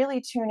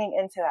 really tuning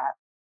into that.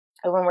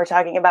 And when we're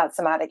talking about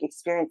somatic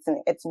experience,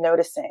 and it's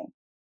noticing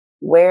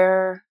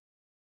where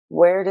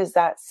does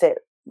that sit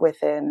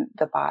within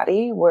the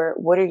body?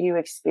 What are you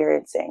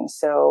experiencing?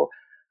 So,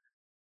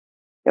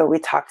 we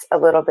talked a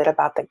little bit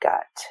about the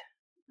gut,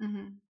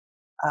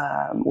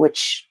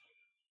 which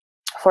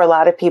for a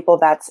lot of people,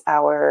 that's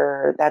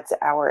our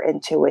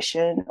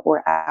intuition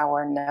or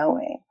our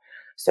knowing.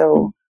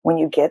 So when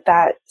you get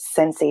that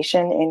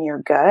sensation in your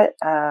gut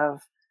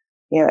of,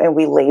 and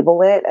we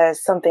label it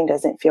as something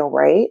doesn't feel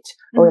right,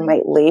 or we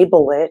might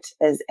label it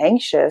as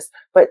anxious,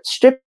 but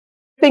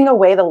stripping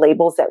away the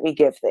labels that we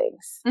give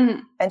things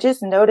and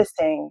just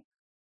noticing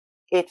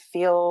it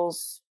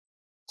feels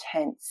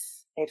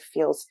tense, it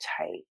feels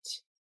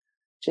tight.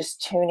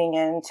 Just tuning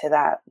into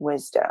that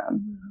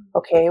wisdom.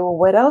 Okay, well,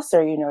 what else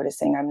are you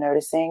noticing? I'm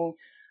noticing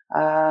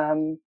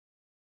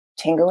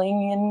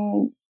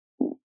tingling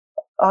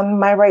on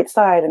my right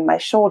side and my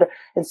shoulder.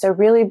 And so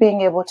really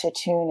being able to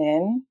tune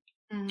in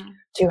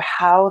to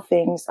how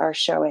things are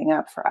showing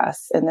up for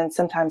us. And then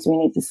sometimes we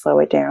need to slow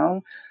it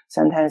down.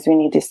 Sometimes we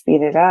need to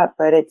speed it up,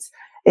 but it's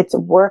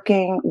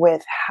working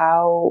with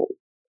how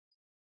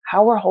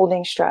we're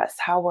holding stress,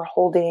 how we're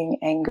holding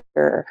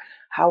anger,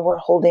 how we're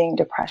holding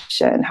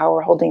depression, how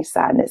we're holding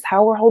sadness,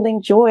 how we're holding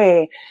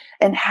joy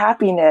and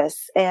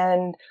happiness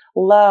and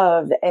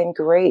love and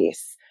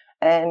grace.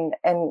 And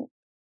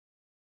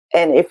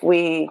if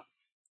we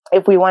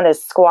want to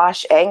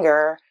squash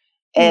anger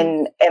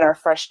and our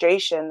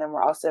frustration, then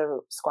we're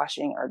also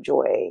squashing our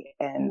joy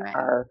and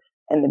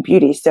and the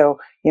beauty. So,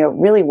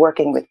 really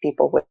working with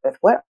people with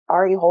what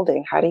are you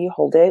holding? How do you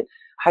hold it?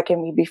 How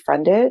can we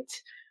befriend it?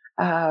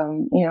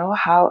 How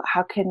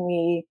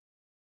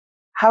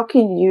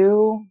can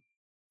you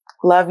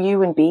love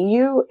you and be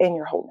you in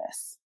your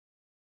wholeness,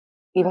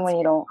 even when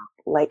you don't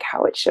like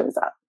how it shows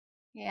up?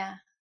 Yeah,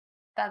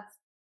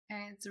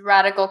 it's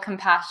radical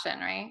compassion,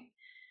 right?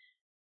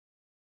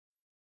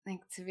 Like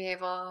to be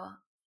able,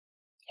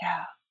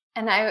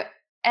 And I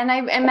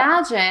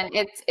imagine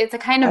it's a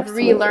kind of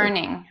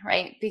relearning,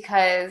 right?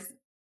 Because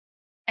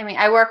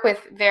I work with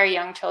very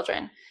young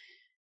children,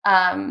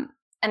 and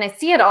I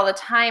see it all the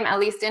time. At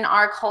least in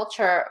our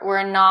culture,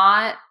 we're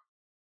not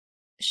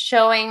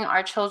showing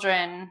our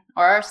children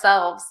or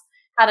ourselves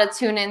how to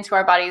tune into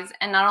our bodies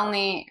and not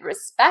only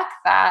respect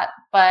that,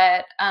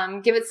 but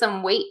give it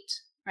some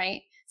weight,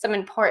 right? Some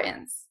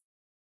importance.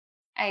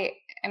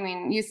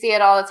 You see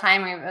it all the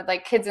time.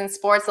 Like kids in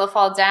sports, they'll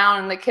fall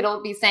down and the kid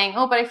will be saying,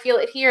 oh, but I feel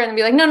it here. And they'll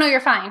be like, no, you're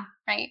fine,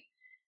 right?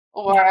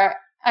 Or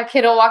a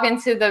kid will walk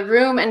into the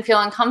room and feel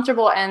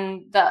uncomfortable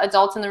and the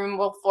adult in the room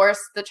will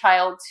force the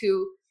child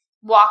to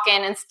walk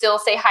in and still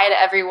say hi to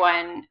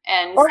everyone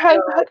or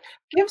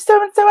give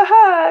so-and-so a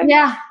hug.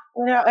 Yeah.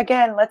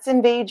 Again, let's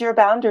invade your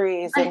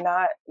boundaries and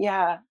not,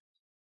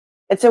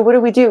 And so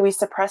what do? We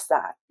suppress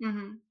that.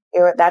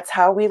 That's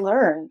how we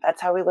learn.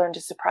 That's how we learn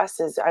to suppress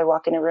is I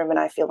walk in a room and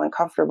I feel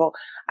uncomfortable.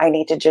 I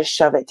need to just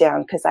shove it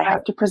down because I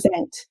have to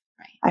present.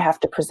 I have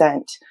to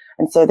present.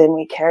 And so then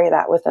we carry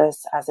that with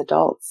us as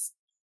adults,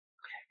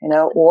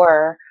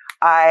 or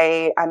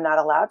I'm not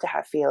allowed to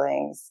have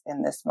feelings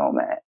in this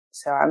moment.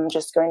 So I'm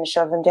just going to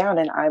shove them down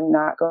and I'm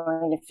not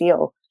going to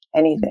feel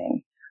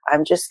anything.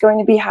 I'm just going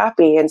to be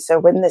happy. And so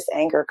when this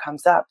anger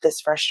comes up,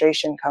 this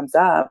frustration comes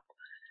up,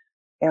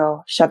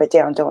 shove it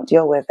down, don't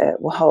deal with it.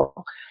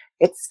 Well,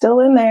 it's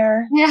still in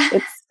there. Yeah.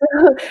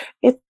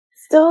 It's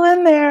still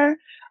in there.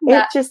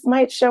 It just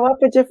might show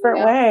up a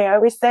different way. I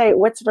always say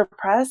what's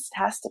repressed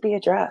has to be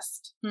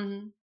addressed.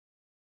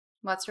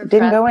 What's It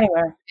didn't repressed go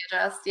anywhere.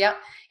 just, yep,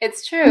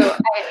 it's true.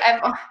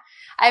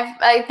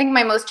 I think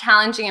my most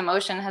challenging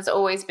emotion has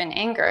always been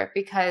anger,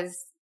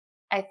 because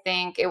I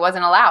think it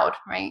wasn't allowed,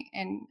 right?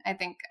 And I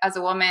think as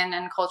a woman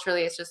and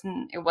culturally,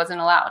 it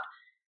wasn't allowed.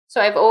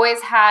 So I've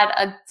always had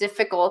a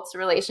difficult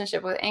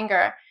relationship with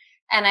anger.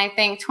 And I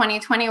think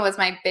 2020 was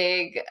my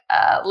big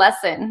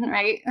lesson,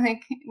 right?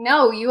 Like,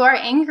 no, you are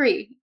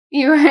angry.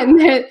 You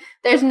are,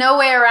 there's no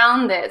way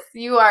around this.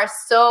 You are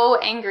so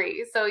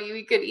angry. So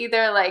you could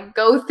either like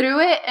go through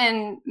it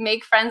and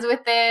make friends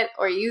with it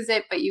or use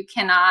it, but you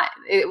cannot.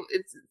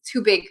 It's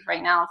too big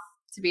right now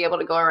to be able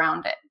to go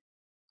around it.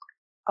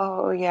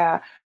 Oh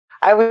yeah.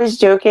 I was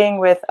joking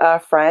with a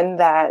friend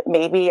that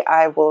maybe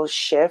I will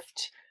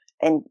shift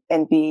and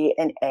be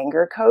an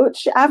anger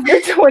coach after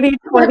That'd be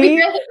 2020.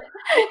 great.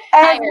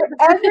 Hired.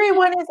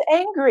 Everyone is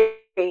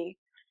angry.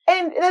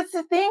 And that's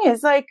the thing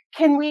is like,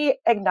 can we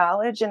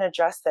acknowledge and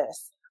address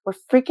this? We're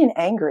freaking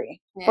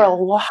angry for a Yeah.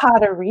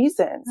 lot of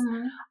reasons.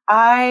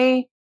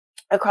 Mm-hmm.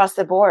 Across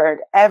the board,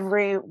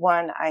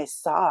 everyone I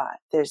saw,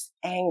 there's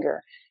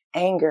anger,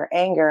 anger,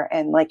 anger.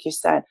 And like you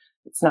said,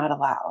 it's not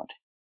allowed.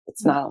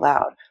 It's not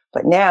allowed.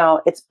 But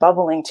now it's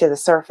bubbling to the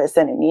surface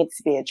and it needs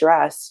to be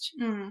addressed.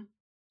 Mm-hmm.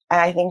 And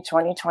I think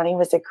 2020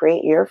 was a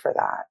great year for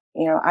that.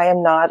 You know, I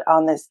am not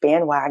on this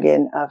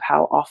bandwagon of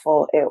how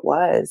awful it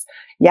was.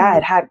 Yeah,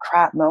 it had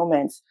crap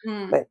moments,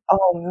 but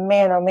oh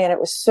man, it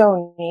was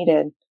so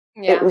needed.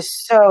 Yeah. It was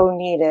so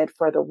needed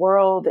for the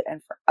world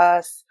and for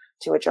us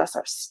to address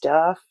our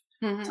stuff,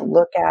 to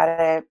look at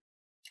it,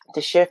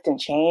 to shift and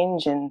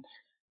change and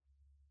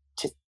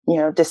to, you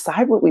know,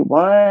 decide what we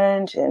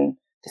want and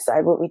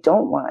decide what we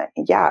don't want.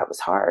 And yeah, it was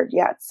hard.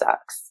 Yeah, it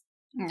sucks.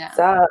 Yeah.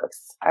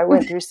 Sucks. I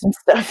went through some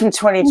stuff in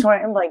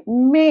 2020. I'm like,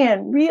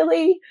 man,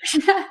 really?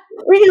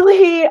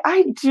 Really?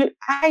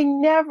 I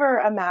never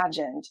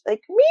imagined,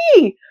 like,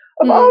 me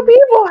of all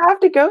people have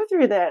to go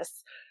through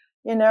this,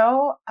 you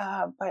know?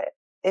 But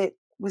it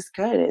was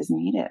good. It was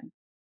needed.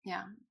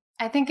 Yeah.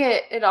 I think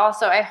it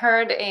also,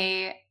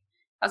 I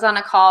was on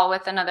a call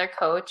with another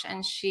coach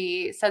and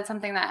she said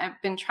something that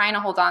I've been trying to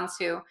hold on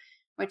to,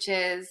 which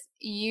is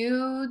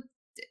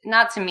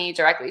not to me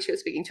directly, she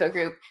was speaking to a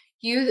group.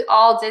 You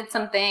all did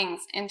some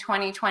things in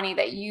 2020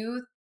 that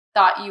you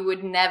thought you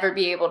would never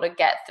be able to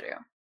get through.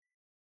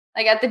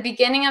 Like at the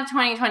beginning of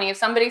 2020, if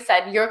somebody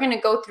said, you're going to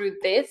go through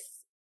this,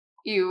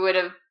 you would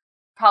have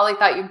probably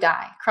thought you'd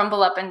die,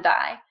 crumble up and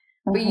die.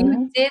 But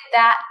you did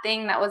that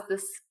thing that was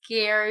the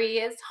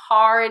scariest,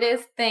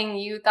 hardest thing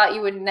you thought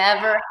you would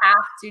never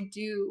have to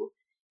do.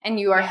 And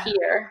you are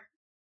here.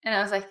 And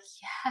I was like,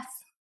 yes.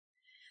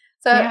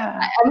 So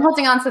I'm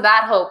holding on to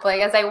that hope.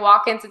 Like as I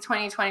walk into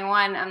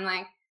 2021, I'm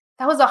like,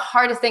 that was the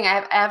hardest thing I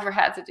have ever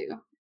had to do.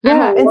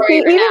 Yeah, and see,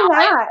 even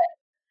that,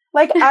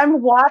 like I'm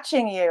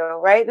watching you,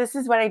 right? This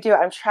is what I do.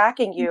 I'm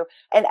tracking you.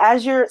 And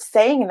as you're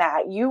saying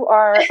that, you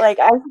are like,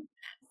 I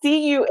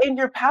see you in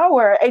your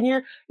power and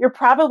you're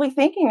probably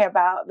thinking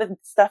about the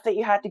stuff that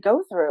you had to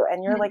go through.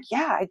 And you're like,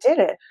 yeah, I did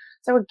it.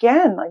 So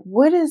again, like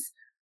what does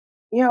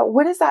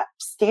that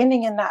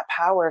standing in that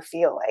power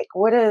feel like?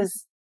 What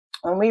is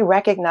when we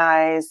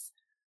recognize,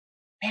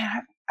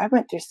 man, I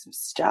went through some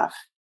stuff.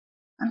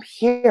 I'm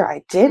here.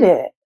 I did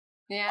it.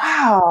 Yeah.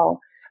 Wow.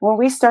 When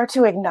we start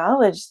to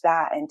acknowledge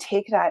that and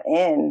take that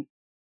in,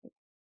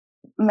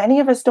 many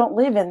of us don't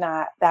live in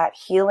that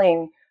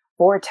healing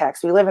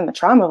vortex. We live in the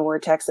trauma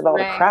vortex of all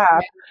the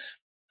crap.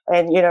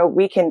 And, you know,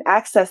 we can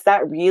access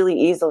that really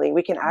easily.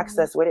 We can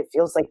access what it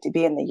feels like to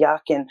be in the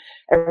yuck and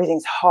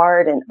everything's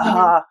hard and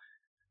how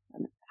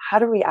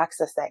do we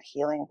access that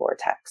healing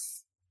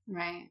vortex?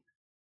 Right.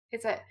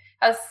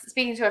 I was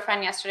speaking to a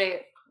friend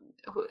yesterday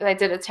who I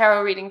did a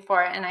tarot reading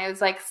for, and I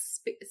was like,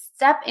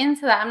 step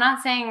into that. I'm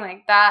not saying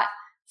like that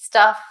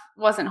stuff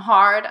wasn't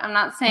hard. I'm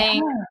not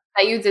saying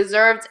that you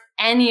deserved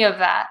any of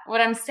that.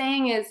 What I'm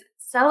saying is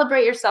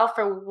celebrate yourself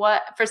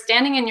for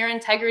standing in your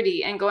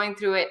integrity and going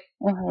through it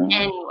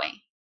anyway.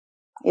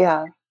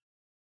 Yeah.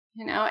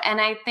 You know, and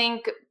I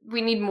think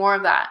we need more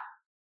of that.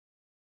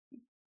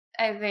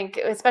 I think,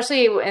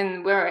 especially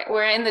when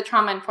we're in the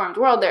trauma-informed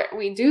world,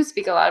 we do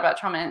speak a lot about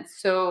trauma, and it's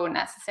so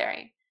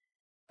necessary.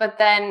 But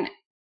then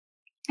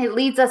it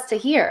leads us to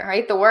here,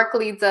 right? The work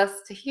leads us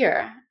to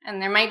here.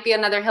 And there might be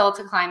another hill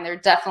to climb. There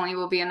definitely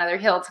will be another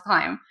hill to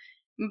climb.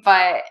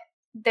 But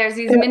there's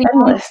these mini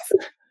endless.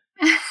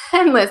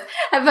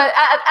 But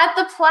at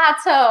the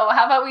plateau,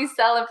 how about we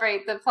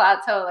celebrate the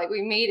plateau? Like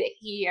we made it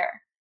here.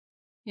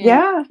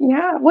 Yeah.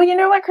 Well, you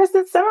know what,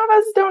 Kristen, some of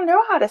us don't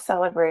know how to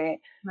celebrate.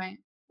 Right.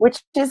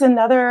 Which is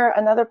another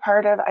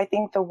part of, I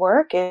think, the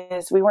work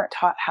is we weren't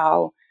taught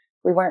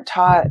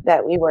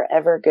that we were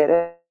ever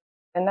good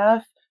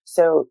enough.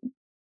 So,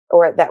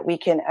 or that we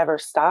can ever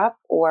stop,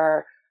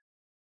 or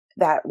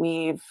that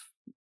we've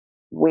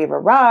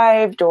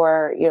arrived,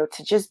 or, you know,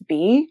 to just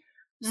be.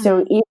 So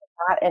even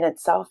that in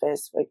itself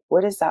is like,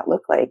 what does that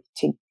look like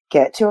to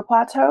get to a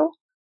plateau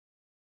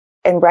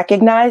and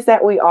recognize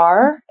that we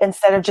are,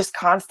 instead of just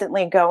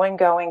constantly going.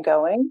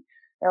 You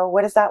know,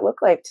 what does that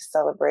look like to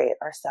celebrate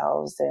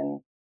ourselves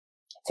and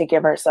to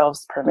give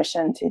ourselves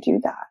permission to do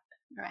that?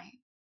 Right.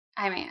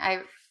 I mean,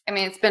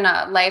 it's been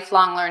a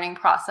lifelong learning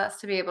process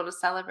to be able to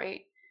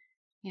celebrate,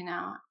 you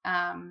know,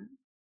 and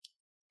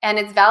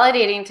it's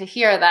validating to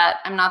hear that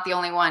I'm not the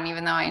only one,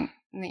 even though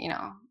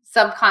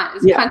Yeah.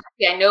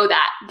 consciously I know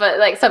that, but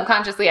like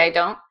subconsciously I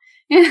don't.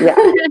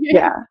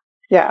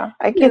 Yeah.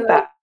 I get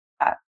that.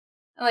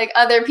 Like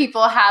other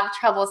people have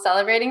trouble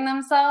celebrating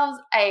themselves.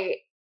 I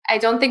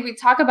don't think we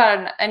talk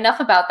about enough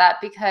about that,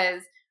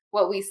 because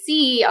what we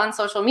see on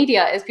social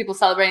media is people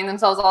celebrating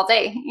themselves all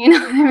day. You know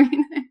what I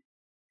mean?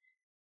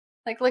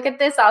 Like, look at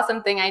this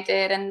awesome thing I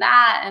did, and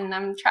that, and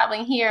I'm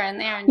traveling here and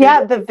there.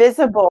 And the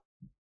visible.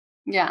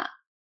 Yeah.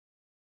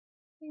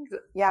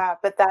 Yeah,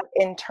 but that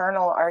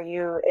internal, are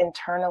you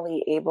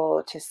internally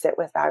able to sit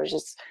with that? I was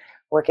just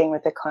working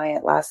with a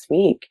client last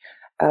week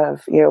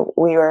of,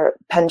 we were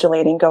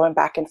pendulating, going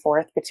back and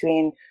forth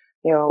between,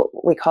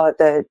 we call it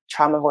the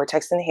trauma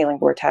vortex and the healing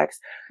vortex.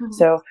 Mm-hmm.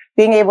 So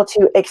being able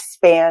to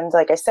expand,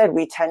 like I said,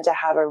 we tend to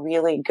have a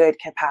really good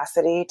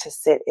capacity to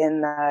sit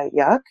in the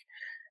yuck.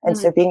 And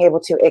so being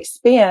able to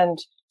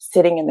expand,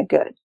 sitting in the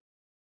good.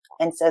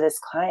 And so this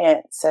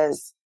client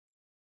says,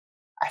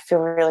 I feel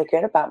really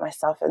good about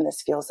myself and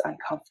this feels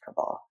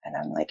uncomfortable. And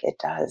I'm like, it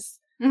does.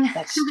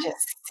 Let's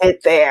just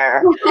sit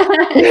there.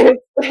 Like,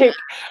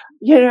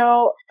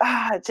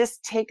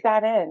 just take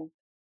that in.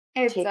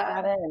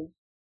 That in.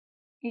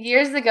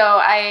 Years ago,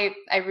 I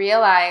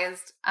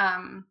realized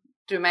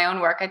through my own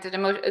work,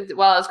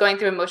 while I was going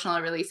through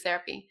emotional release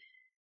therapy,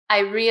 I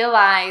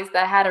realized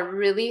that I had a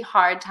really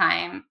hard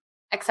time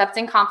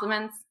accepting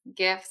compliments,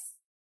 gifts,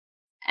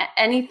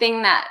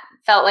 anything that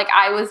felt like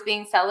I was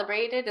being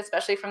celebrated,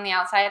 especially from the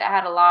outside. I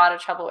had a lot of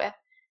trouble with,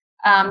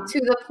 to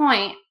the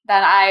point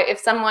that if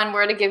someone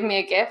were to give me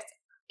a gift,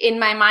 in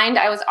my mind,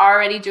 I was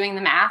already doing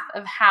the math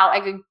of how I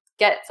could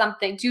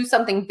do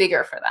something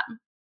bigger for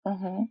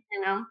them,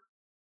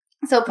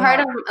 So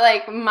part of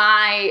like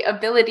my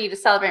ability to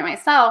celebrate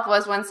myself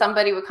was when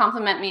somebody would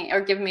compliment me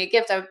or give me a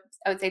gift, I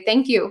would say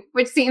thank you,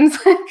 which seems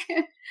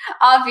like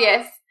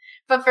obvious.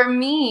 But for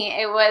me,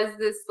 it was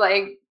this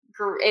like,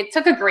 it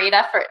took a great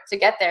effort to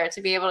get there,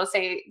 to be able to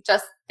say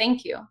just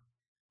thank you.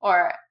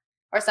 Or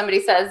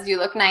somebody says you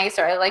look nice,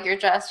 or I like your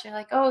dress, you're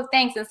like, oh,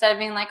 thanks, instead of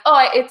being like,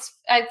 oh, it's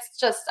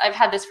just, I've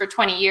had this for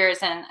 20 years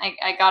and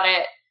I got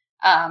it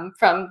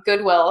from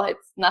Goodwill.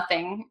 It's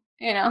nothing,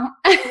 Yeah.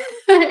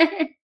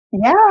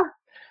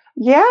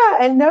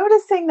 And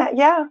noticing that,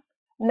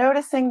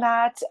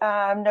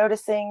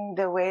 noticing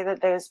the way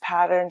that those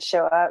patterns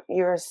show up.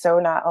 You're so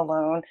not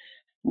alone.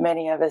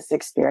 Many of us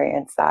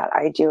experience that.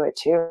 I do it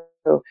too.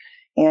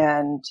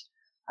 And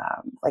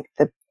like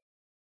the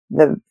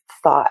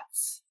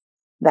thoughts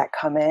that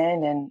come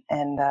in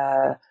and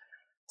the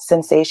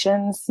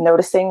sensations,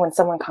 noticing when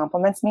someone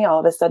compliments me, all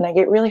of a sudden I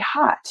get really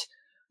hot,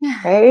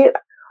 right?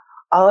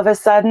 All of a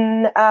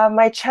sudden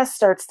my chest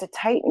starts to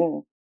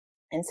tighten.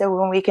 And so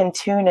when we can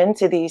tune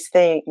into these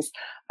things,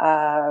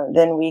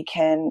 then we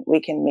can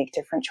make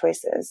different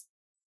choices,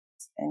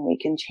 and we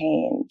can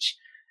change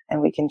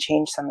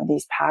some of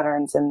these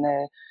patterns and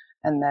the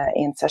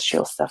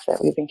ancestral stuff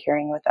that we've been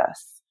carrying with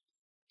us.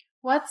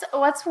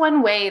 What's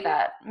one way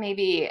that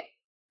maybe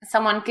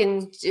someone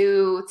can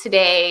do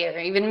today or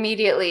even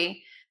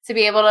immediately to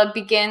be able to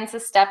begin to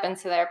step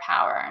into their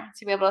power,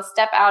 to be able to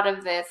step out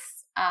of this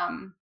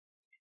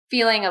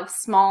feeling of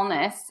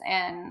smallness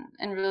and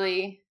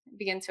really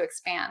begin to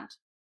expand?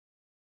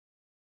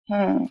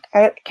 Can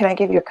I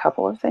give you a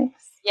couple of things?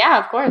 Yeah,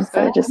 of course.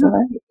 Just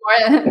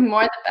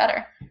more the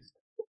better.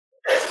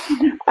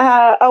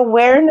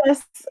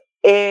 Awareness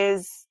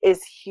is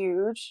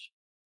huge.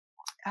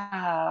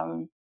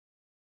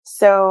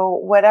 So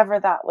whatever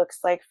that looks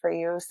like for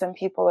you, some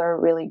people are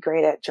really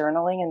great at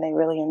journaling and they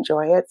really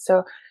enjoy it.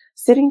 So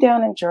sitting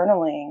down and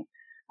journaling,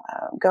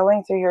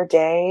 going through your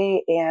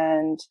day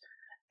and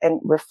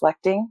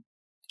reflecting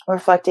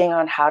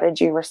on how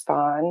did you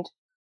respond?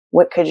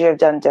 What could you have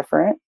done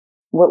different?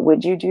 What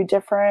would you do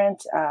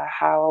different?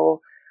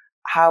 How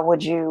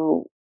would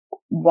you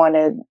want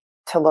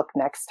to look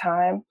next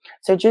time?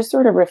 So just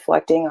sort of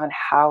reflecting on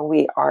how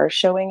we are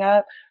showing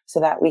up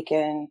so that we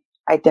can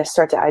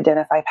start to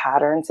identify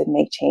patterns and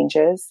make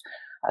changes.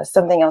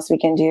 Something else we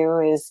can do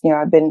is,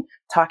 I've been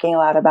talking a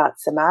lot about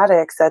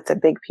somatics. That's a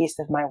big piece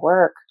of my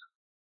work.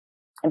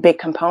 A big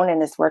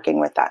component is working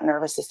with that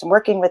nervous system,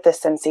 working with the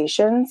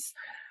sensations.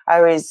 I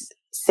always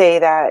say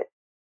that,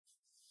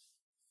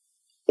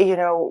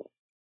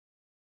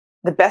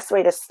 the best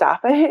way to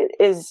stop it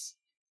is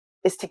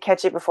to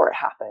catch it before it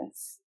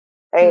happes,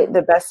 right? Mm-hmm.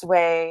 The best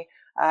way,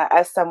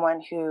 as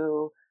someone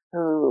who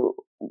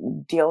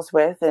deals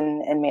with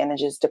and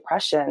manages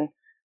depression,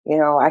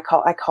 I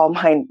call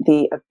mine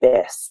the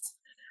abyss.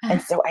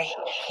 And so I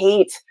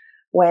hate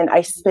when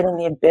I spin in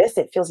the abyss.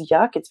 It feels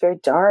yuck. It's very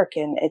dark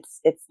and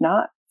it's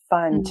not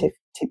fun to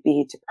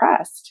be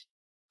depressed.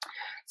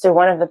 So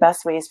one of the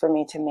best ways for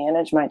me to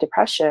manage my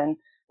depression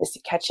is to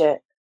catch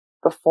it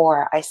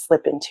before I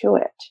slip into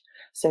it.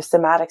 So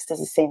somatics does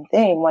the same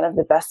thing. One of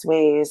the best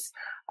ways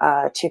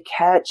to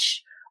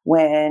catch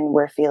when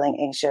we're feeling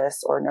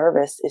anxious or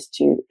nervous is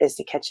to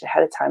catch it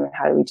ahead of time. And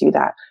how do we do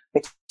that?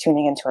 By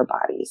tuning into our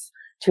bodies,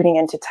 tuning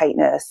into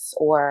tightness,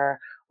 or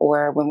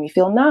when we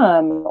feel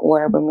numb,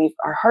 or when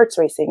our heart's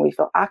racing, we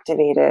feel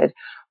activated.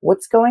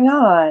 What's going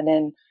on?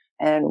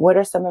 And what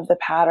are some of the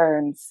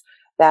patterns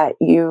that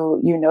you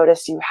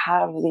notice you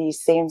have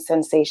these same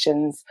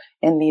sensations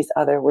in these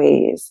other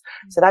ways?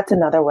 So that's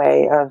another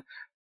way of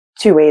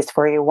 2 ways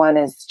for you. One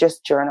is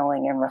just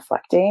journaling and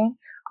reflecting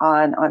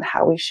on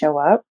how we show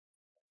up.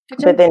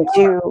 But then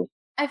 2,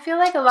 I feel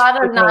like a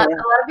lot of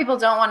people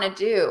don't want to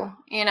do,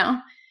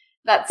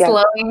 that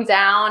slowing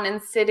down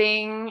and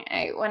sitting.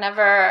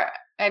 Whenever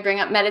I bring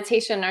up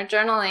meditation or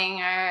journaling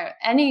or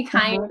any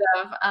kind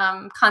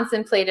of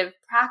contemplative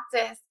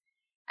practice,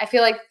 I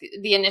feel like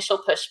the initial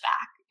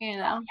pushback,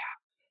 Yeah.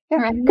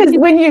 Because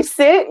when you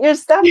sit, your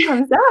stuff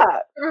comes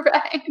up.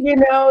 Right.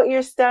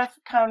 Your stuff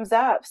comes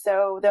up.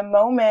 So the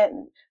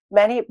moment,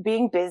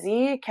 being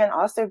busy can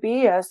also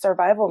be a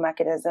survival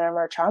mechanism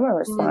or trauma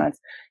response,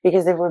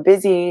 because if we're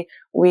busy,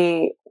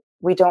 we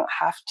don't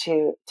have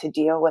to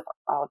deal with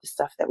all the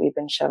stuff that we've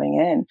been shoving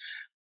in.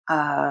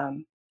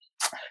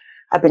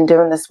 I've been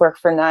doing this work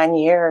for 9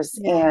 years,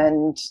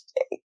 and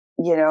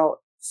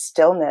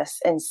stillness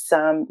in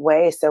some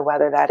way. So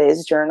whether that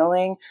is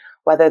journaling,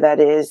 whether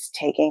that is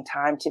taking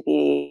time to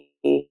be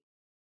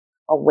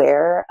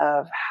aware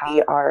of how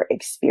we are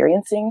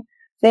experiencing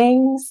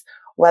things,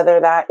 whether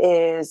that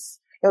is,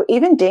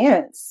 even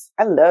dance.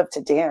 I love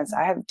to dance.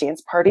 I have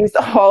dance parties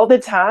all the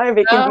time.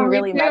 It can be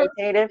really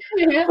meditative.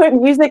 Put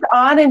music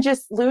on and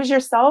just lose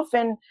yourself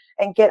and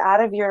get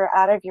out of your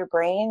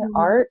brain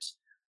art,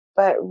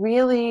 but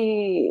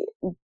really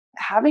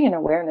having an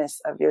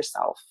awareness of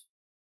yourself.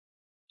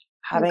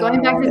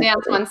 Going back to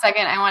dance 1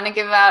 second, I want to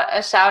give out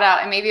a shout out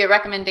and maybe a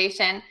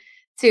recommendation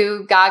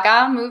to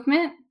Gaga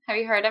movement. Have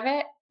you heard of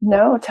it?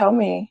 No, tell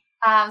me.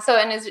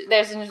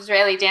 There's an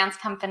Israeli dance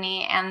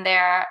company, and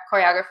their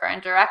choreographer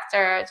and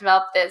director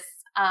developed this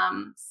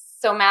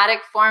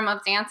somatic form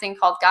of dancing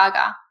called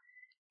Gaga.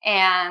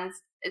 And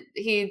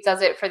he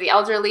does it for the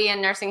elderly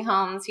in nursing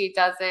homes. He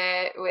does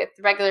it with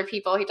regular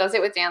people. He does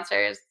it with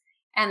dancers.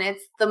 And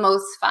it's the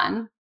most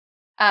fun.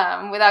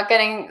 Without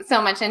getting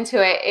so much into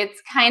it,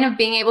 it's kind of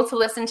being able to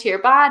listen to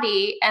your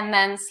body and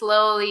then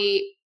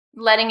slowly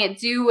letting it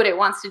do what it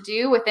wants to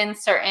do within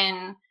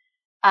certain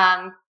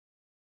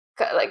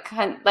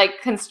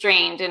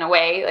constrained in a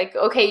way. Like,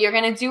 okay, you're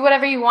going to do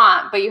whatever you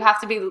want, but you have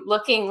to be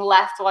looking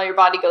left while your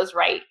body goes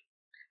right.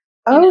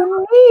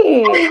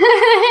 Neat.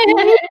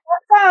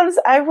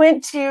 I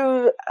went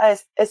to a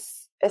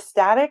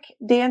ecstatic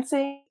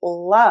dancing,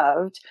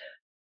 loved,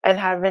 and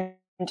have been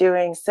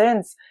doing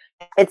since.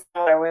 It's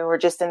similar. We were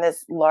just in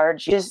this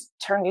large, you just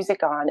turn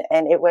music on,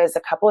 and it was a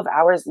couple of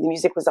hours. The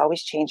music was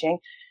always changing,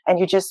 and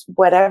you just,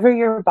 whatever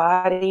your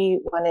body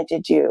wanted to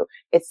do,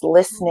 it's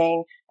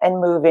listening and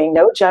moving,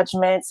 no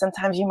judgment.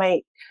 Sometimes you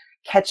might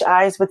catch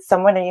eyes with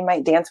someone and you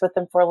might dance with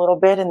them for a little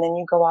bit, and then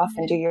you go off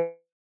and do your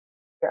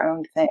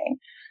own thing.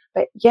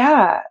 But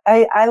yeah,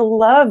 I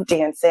love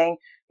dancing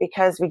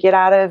because we get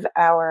out of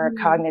our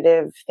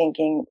cognitive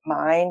thinking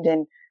mind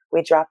and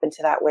we drop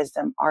into that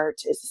wisdom.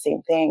 Art is the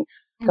same thing.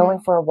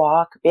 Going for a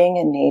walk, being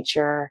in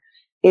nature,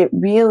 it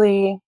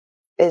really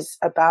is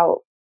about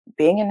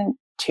being in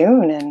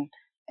tune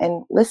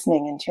and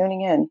listening and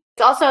tuning in.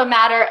 It's also a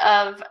matter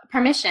of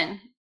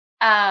permission.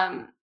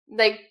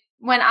 Like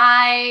when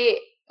I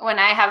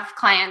have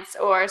clients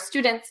or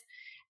students,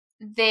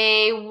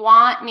 they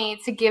want me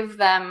to give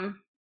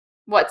them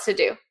what to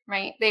do,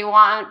 right? They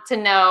want to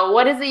know,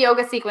 what is the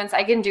yoga sequence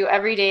I can do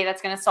every day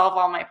that's going to solve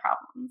all my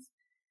problems?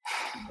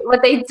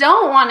 What they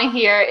don't want to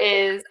hear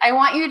is, I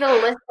want you to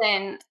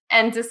listen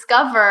and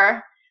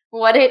discover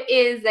what it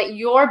is that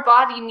your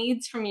body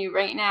needs from you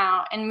right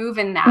now and move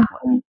in that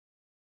way.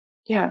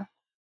 Yeah.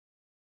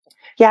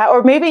 Yeah.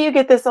 Or maybe you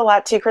get this a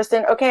lot too,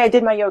 Kristen. Okay, I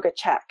did my yoga,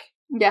 check.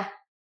 Yeah.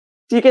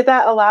 Do you get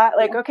that a lot?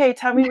 Like, okay,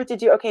 tell me what to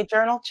do. Okay,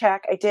 journal,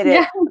 check. I did it.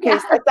 Yeah. Okay,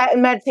 start that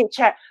and meditate,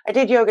 check. I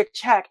did yoga,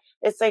 check.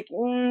 It's like,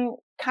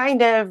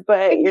 kind of,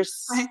 but you're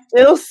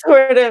still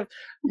sort of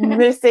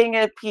missing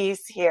a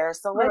piece here.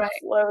 So let's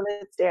slow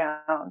this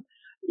down.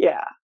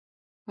 Yeah.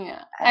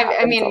 Yeah.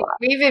 I mean,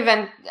 we've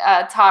even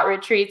taught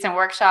retreats and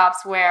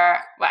workshops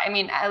where,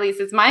 at least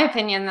it's my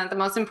opinion that the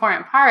most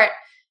important part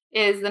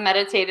is the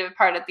meditative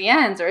part at the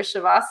end, or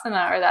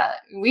Shavasana, or that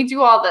we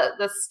do all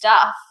the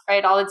stuff,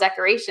 right? All the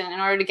decoration in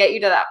order to get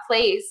you to that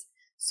place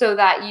so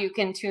that you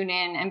can tune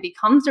in and be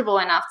comfortable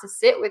enough to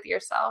sit with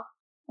yourself.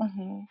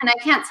 And I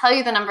can't tell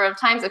you the number of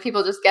times that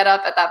people just get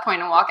up at that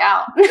point and walk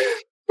out.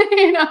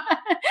 And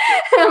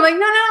I'm like,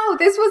 no,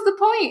 this was the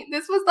point.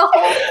 This was the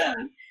whole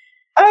thing.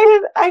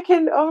 I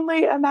can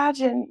only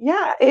imagine.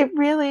 Yeah, it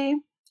really,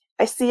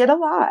 I see it a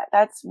lot.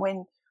 That's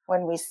when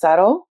we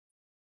settle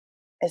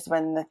is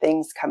when the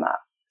things come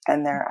up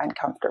and they're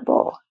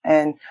uncomfortable.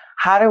 And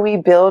how do we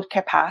build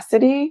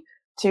capacity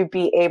to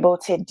be able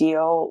to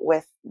deal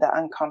with the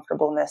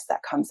uncomfortableness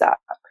that comes up?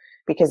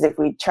 Because if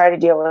we try to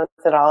deal with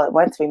it all at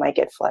once, we might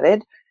get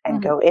flooded.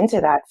 and go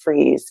into that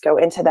freeze, go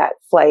into that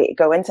flight,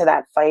 go into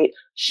that fight,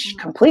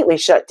 completely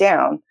shut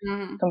down,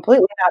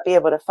 completely not be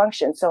able to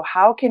function. So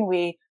how can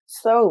we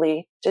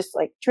slowly just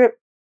like drip,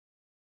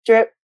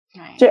 drip,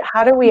 drip?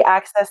 How do we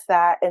access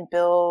that and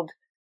build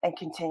and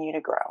continue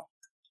to grow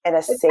in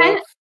a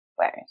safe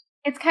way?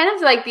 It's kind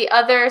of like the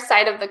other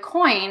side of the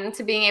coin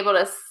to being able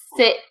to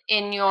sit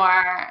in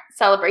your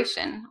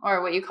celebration,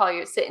 or what you call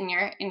sit in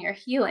your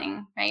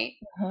healing, right?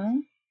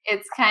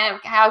 It's kind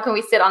of how can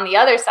we sit on the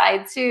other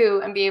side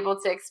too and be able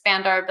to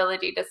expand our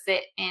ability to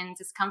sit in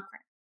discomfort.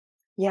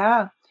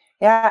 Yeah.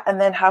 And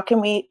then how can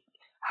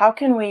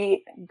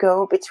we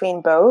go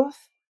between both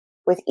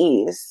with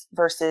ease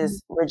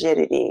versus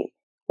rigidity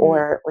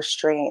or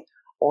restraint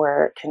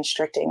or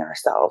constricting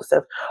ourselves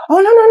of, oh,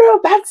 no,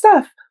 bad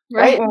stuff.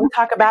 Right. When we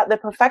talk about the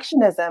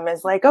perfectionism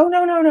is like, oh,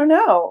 no,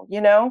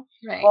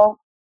 Right. Well,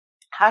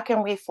 how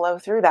can we flow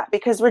through that?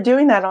 Because we're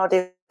doing that all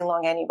day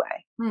long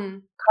anyway,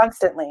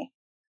 constantly.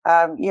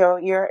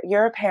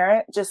 You're a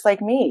parent just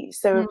like me.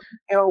 So,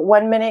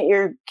 1 minute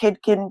your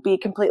kid can be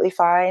completely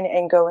fine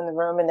and go in the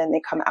room, and then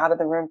they come out of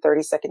the room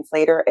 30 seconds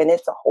later and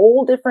it's a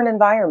whole different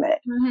environment.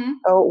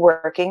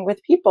 Working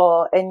with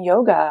people and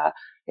yoga,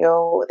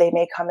 they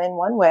may come in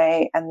one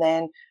way and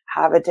then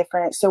have a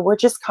different. So we're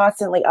just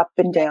constantly up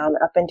and down,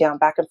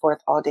 back and forth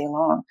all day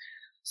long.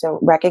 So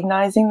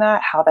recognizing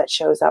that, how that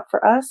shows up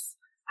for us,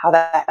 how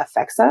that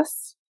affects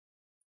us,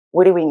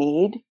 what do we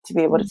need to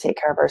be able to take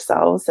care of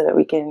ourselves so that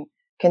we can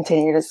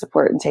continue to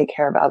support and take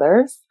care of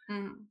others.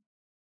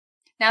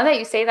 Now that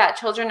you say that,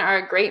 children are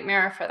a great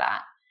mirror for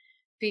that,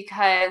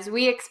 because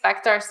we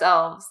expect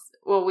ourselves,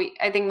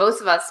 I think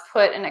most of us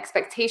put an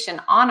expectation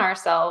on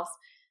ourselves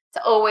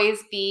to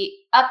always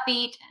be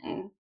upbeat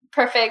and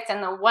perfect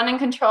and the one in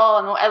control,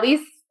 and at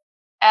least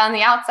on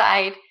the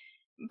outside.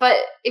 But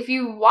if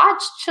you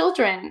watch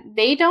children,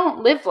 they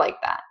don't live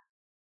like that.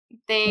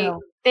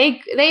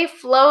 They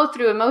flow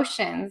through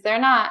emotions. They're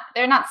not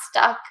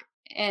stuck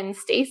in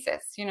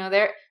stasis.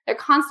 They're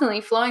constantly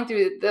flowing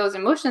through those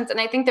emotions,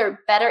 and I think they're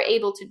better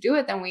able to do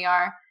it than we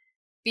are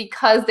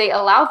because they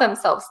allow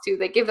themselves to.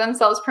 They give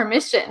themselves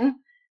permission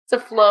to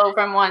flow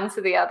from one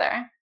to the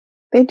other.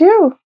 They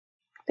do,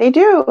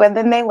 and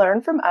then they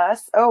learn from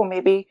us. Oh,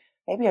 maybe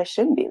I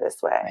shouldn't be this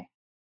way,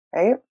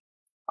 right?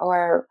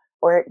 Or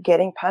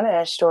getting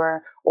punished,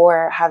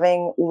 or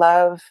having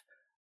love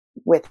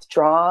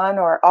withdrawn,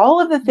 or all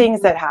of the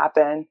things that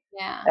happen.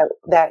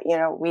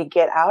 That we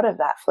get out of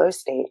that flow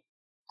state.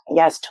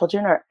 Yes,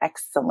 children are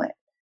excellent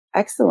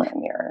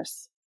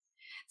mirrors.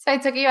 So I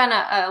took you on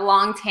a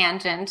long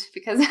tangent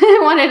because I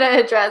wanted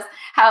to address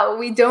how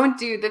we don't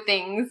do the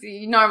things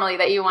normally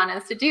that you want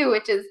us to do,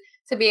 which is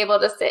to be able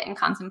to sit in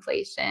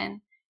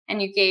contemplation.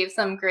 And you gave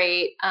some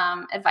great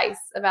advice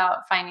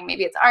about finding,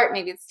 maybe it's art,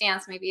 maybe it's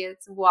dance, maybe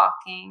it's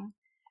walking,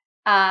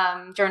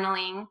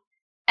 journaling.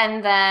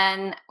 And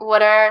then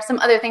what are some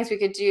other things we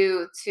could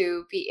do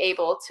to be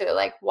able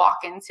to walk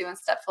into and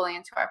step fully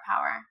into our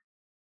power?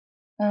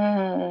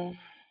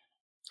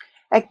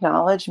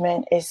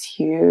 Acknowledgement is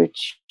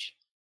huge.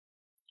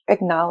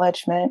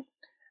 Acknowledgement.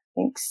 I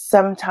think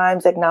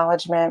sometimes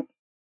acknowledgement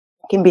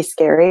can be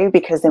scary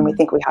because then we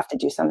think we have to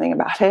do something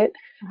about it.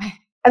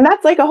 And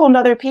that's like a whole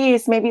nother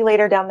piece. Maybe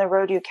later down the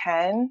road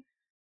can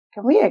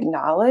we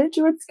acknowledge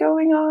what's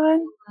going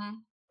on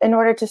in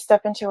order to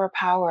step into our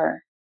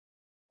power?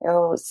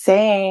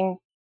 Saying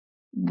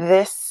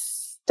this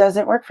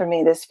doesn't work for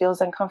me. This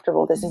feels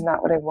uncomfortable. This is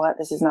not what I want.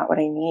 This is not what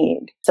I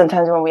need.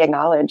 Sometimes when we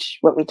acknowledge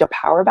what we don't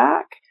power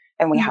back,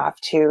 and we have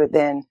to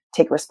then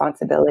take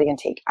responsibility and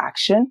take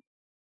action.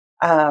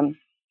 Are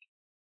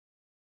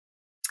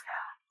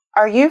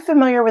you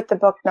familiar with the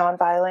book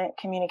Nonviolent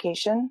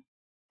Communication,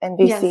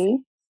 NVC?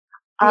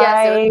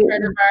 Yes, it was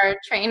part of our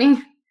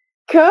training.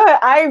 Good.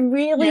 I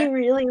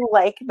really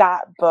like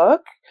that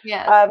book.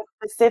 Yes.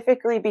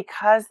 Specifically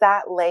because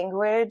that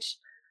language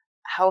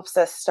helps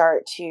us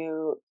start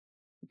to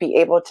be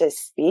able to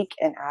speak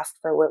and ask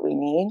for what we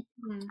need.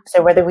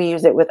 So whether we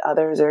use it with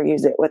others or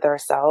use it with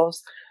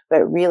ourselves,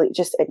 but really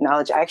just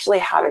acknowledge. I actually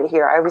have it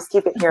here. I always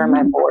keep it here on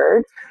my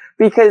board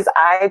because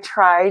I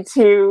try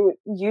to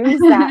use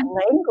that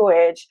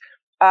language.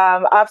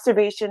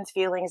 Observations,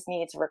 feelings,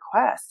 needs,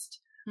 request.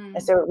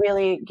 And so it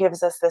really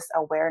gives us this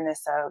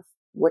awareness of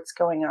what's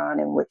going on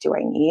and what do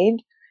I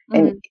need?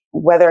 And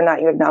whether or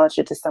not you acknowledge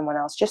it to someone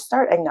else, just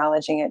start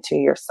acknowledging it to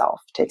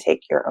yourself to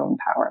take your own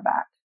power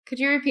back. Could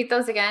you repeat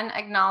those again?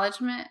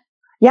 Acknowledgement?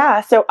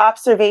 Yeah. So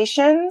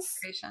observations,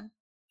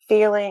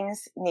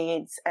 feelings,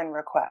 needs, and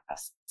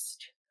requests.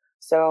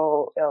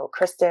 So,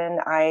 Kristen,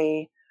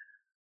 I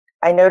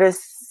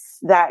notice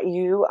that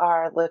you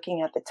are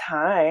looking at the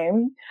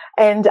time,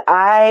 and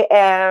I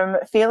am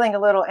feeling a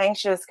little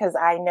anxious because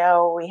I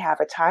know we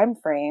have a time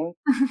frame.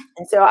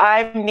 And so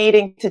I'm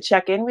needing to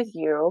check in with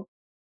you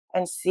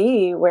and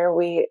see where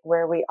we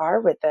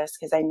are with this,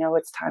 because I know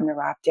it's time to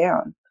wrap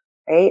down,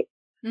 right?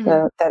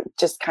 So that's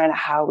just kind of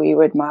how we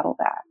would model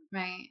that.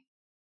 Right.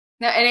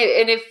 No,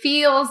 and it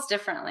feels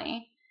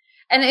differently.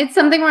 And it's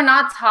something we're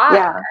not taught.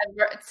 Yeah.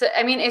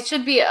 I mean, it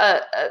should be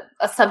a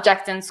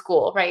subject in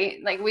school, right?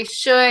 Like we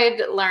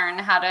should learn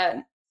how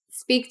to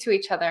speak to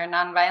each other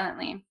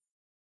nonviolently.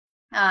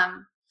 I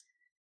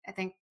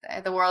think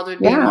the world would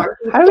be more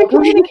peaceful. How do we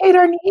communicate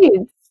our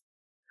needs?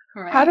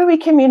 Right. How do we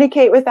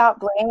communicate without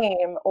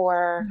blame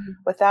or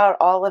without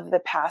all of the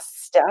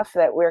past stuff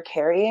that we're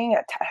carrying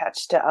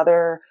attached to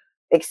other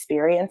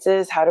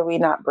experiences? How do we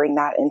not bring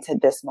that into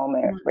this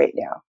moment right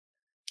now?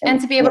 And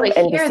to be able to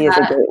hear NBC is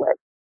a great way.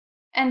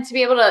 And to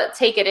be able to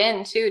take it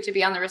in too, to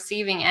be on the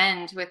receiving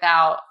end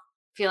without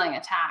feeling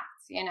attacked.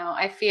 You know,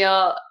 I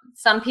feel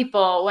some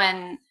people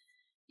when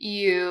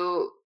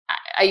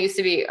I used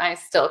to be, I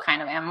still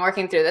kind of am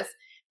working through this.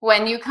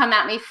 When you come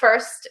at me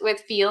first with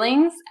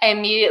feelings, I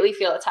immediately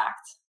feel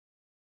attacked.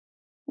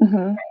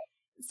 Mm-hmm.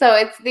 So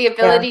it's the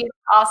ability to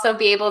also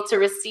be able to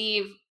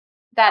receive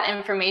that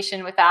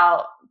information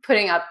without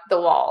putting up the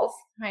walls,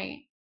 right?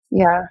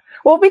 Yeah.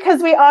 Well,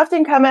 because we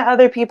often come at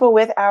other people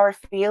with our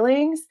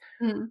feelings,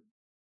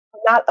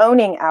 not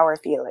owning our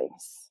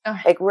feelings.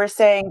 Okay. Like we're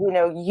saying, you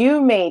know, you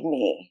made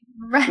me,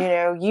 right. You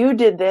know, you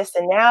did this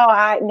and now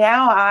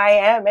I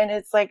am. And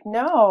it's like,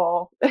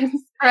 no,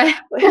 right.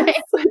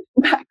 Let's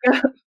back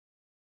up.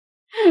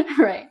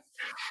 Right.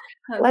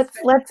 Let's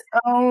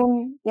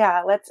own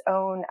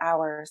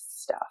our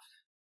stuff.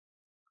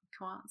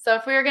 Cool. So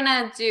if we were going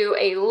to do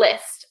a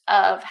list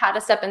of how to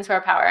step into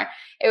our power,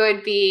 it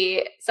would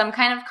be some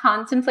kind of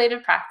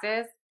contemplative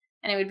practice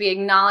and it would be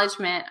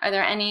acknowledgement. Are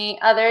there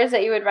any others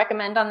that you would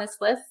recommend on this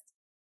list?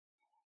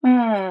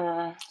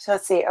 So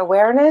let's see.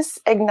 Awareness,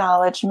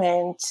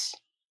 acknowledgement.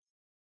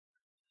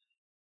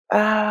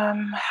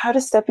 How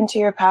to step into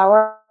your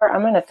power.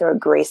 I'm going to throw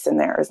grace in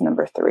there as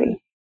number 3.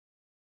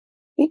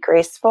 Be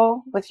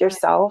graceful with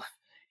yourself.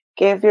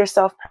 Give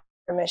yourself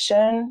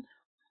permission.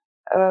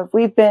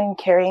 We've been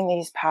carrying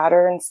these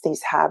patterns,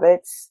 these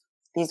habits,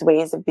 these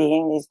ways of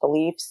being, these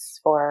beliefs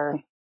for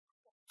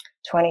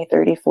 20,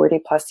 30, 40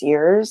 plus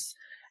years.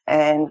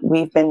 And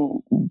we've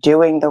been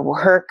doing the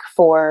work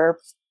for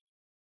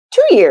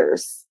 2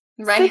 years,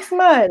 right. 6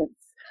 months,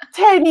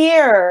 10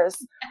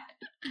 years.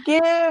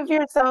 Give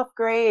yourself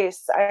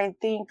grace. I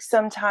think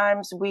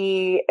sometimes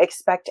we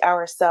expect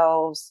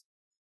ourselves.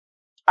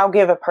 I'll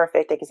give a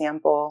perfect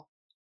example.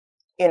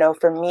 You know,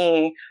 for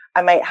me,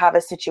 I might have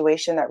a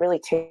situation that really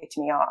ticked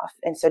me off.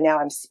 And so now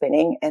I'm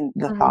spinning in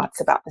the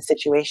thoughts about the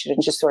situation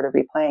and just sort of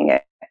replaying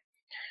it.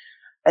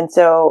 And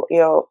so, you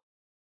know,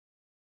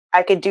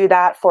 I could do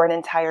that for an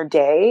entire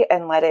day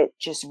and let it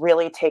just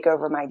really take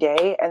over my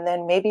day. And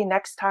then maybe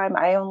next time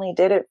I only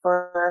did it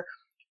for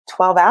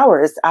 12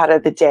 hours out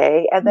of the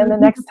day. And then the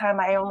next time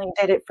I only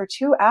did it for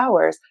 2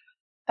 hours.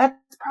 That's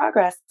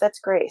progress. That's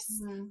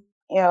grace.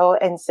 You know,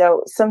 and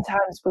so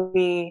sometimes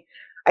I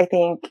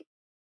think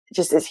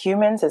just as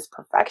humans, as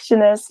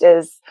perfectionists,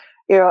 as,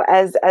 you know,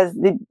 as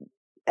the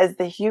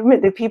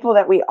people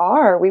that we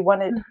are, we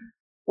want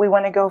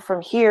to go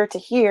from here to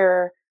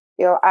here.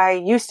 You know, I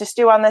used to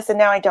stew on this and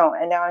now I don't.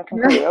 And now I'm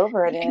completely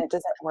over it. And it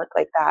doesn't work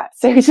like that.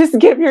 So just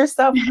give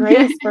yourself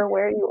grace for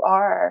where you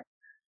are.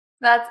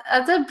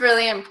 That's a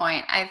brilliant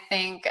point. I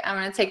think I'm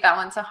going to take that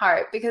one to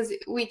heart because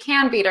we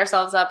can beat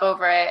ourselves up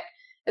over it,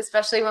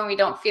 especially when we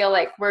don't feel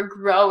like we're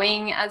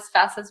growing as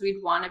fast as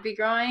we'd want to be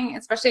growing,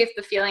 especially if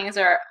the feelings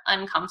are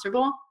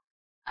uncomfortable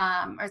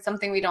or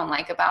something we don't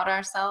like about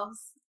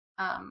ourselves.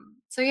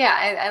 So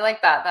yeah, I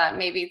like that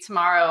maybe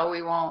tomorrow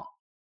we won't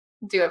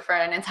do it for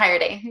an entire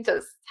day,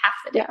 just half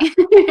the day.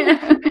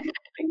 Yeah.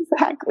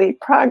 Exactly.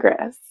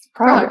 Progress.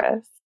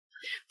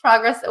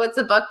 What's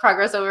the book?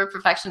 Progress Over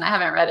Perfection. I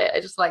haven't read it.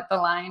 I just like the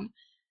line.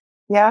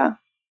 Yeah.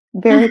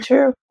 Very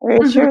true.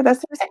 Very true.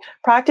 That's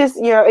practice.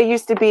 You know, it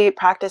used to be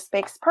practice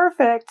makes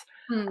perfect.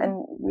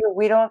 And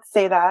we don't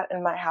say that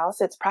in my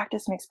house. It's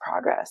practice makes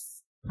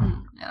progress.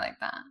 I like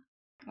that.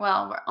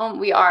 Well,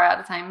 we are out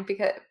of time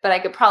but I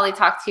could probably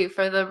talk to you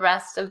for the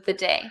rest of the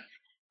day.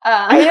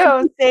 I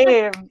know,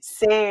 same.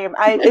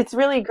 It's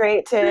really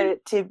great to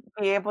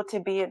be able to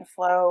be in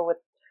flow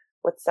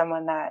with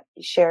someone that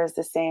shares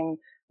the same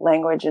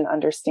language and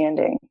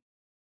understanding.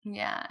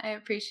 Yeah, I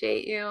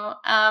appreciate you.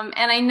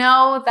 And I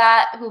know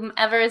that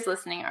whomever is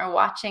listening or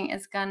watching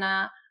is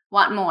gonna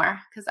want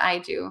more because I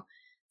do.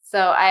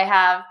 So I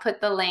have put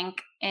the link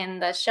in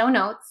the show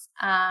notes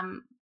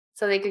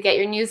so they could get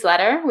your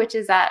newsletter, which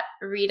is at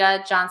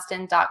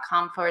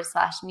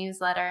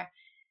ritajohnston.com/newsletter.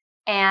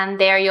 And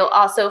there you'll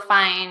also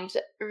find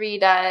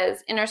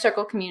Rita's Inner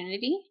Circle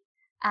community,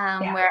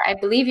 where I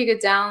believe you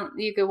could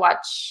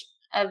watch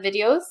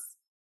videos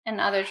and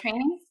other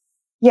trainings.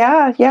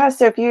 Yeah.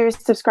 So if you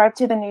subscribe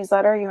to the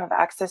newsletter, you have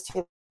access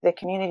to the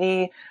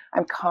community.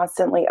 I'm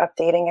constantly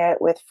updating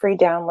it with free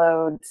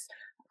downloads.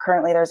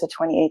 Currently, there's a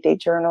 28-day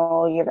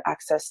journal. You have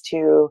access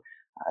to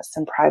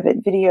some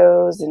private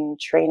videos and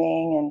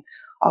training and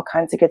all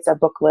kinds of good stuff,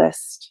 book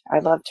list. I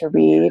love to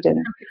read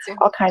and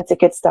all kinds of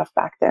good stuff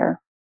back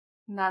there.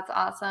 That's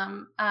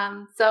awesome.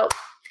 So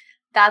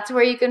that's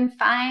where you can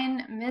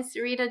find Miss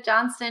Rita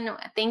Johnston.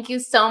 Thank you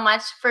so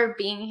much for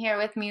being here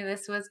with me.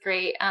 This was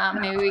great.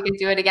 Maybe we could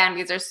do it again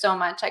because there's so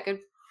much I could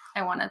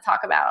I want to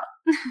talk about.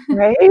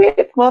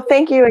 Right. Well,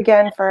 thank you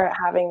again for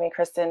having me,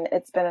 Kristen.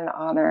 It's been an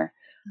honor.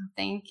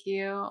 Thank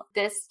you.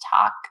 This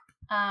talk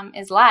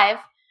is live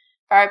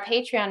for our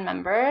Patreon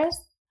members.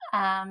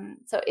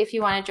 So if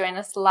you want to join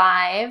us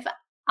live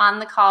on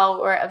the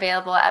call, we're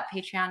available at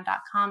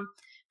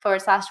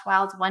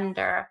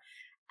patreon.com/wildwonder.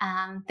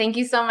 Thank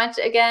you so much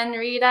again,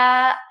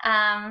 Rita.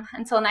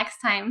 Until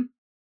next time.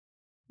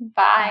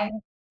 Bye.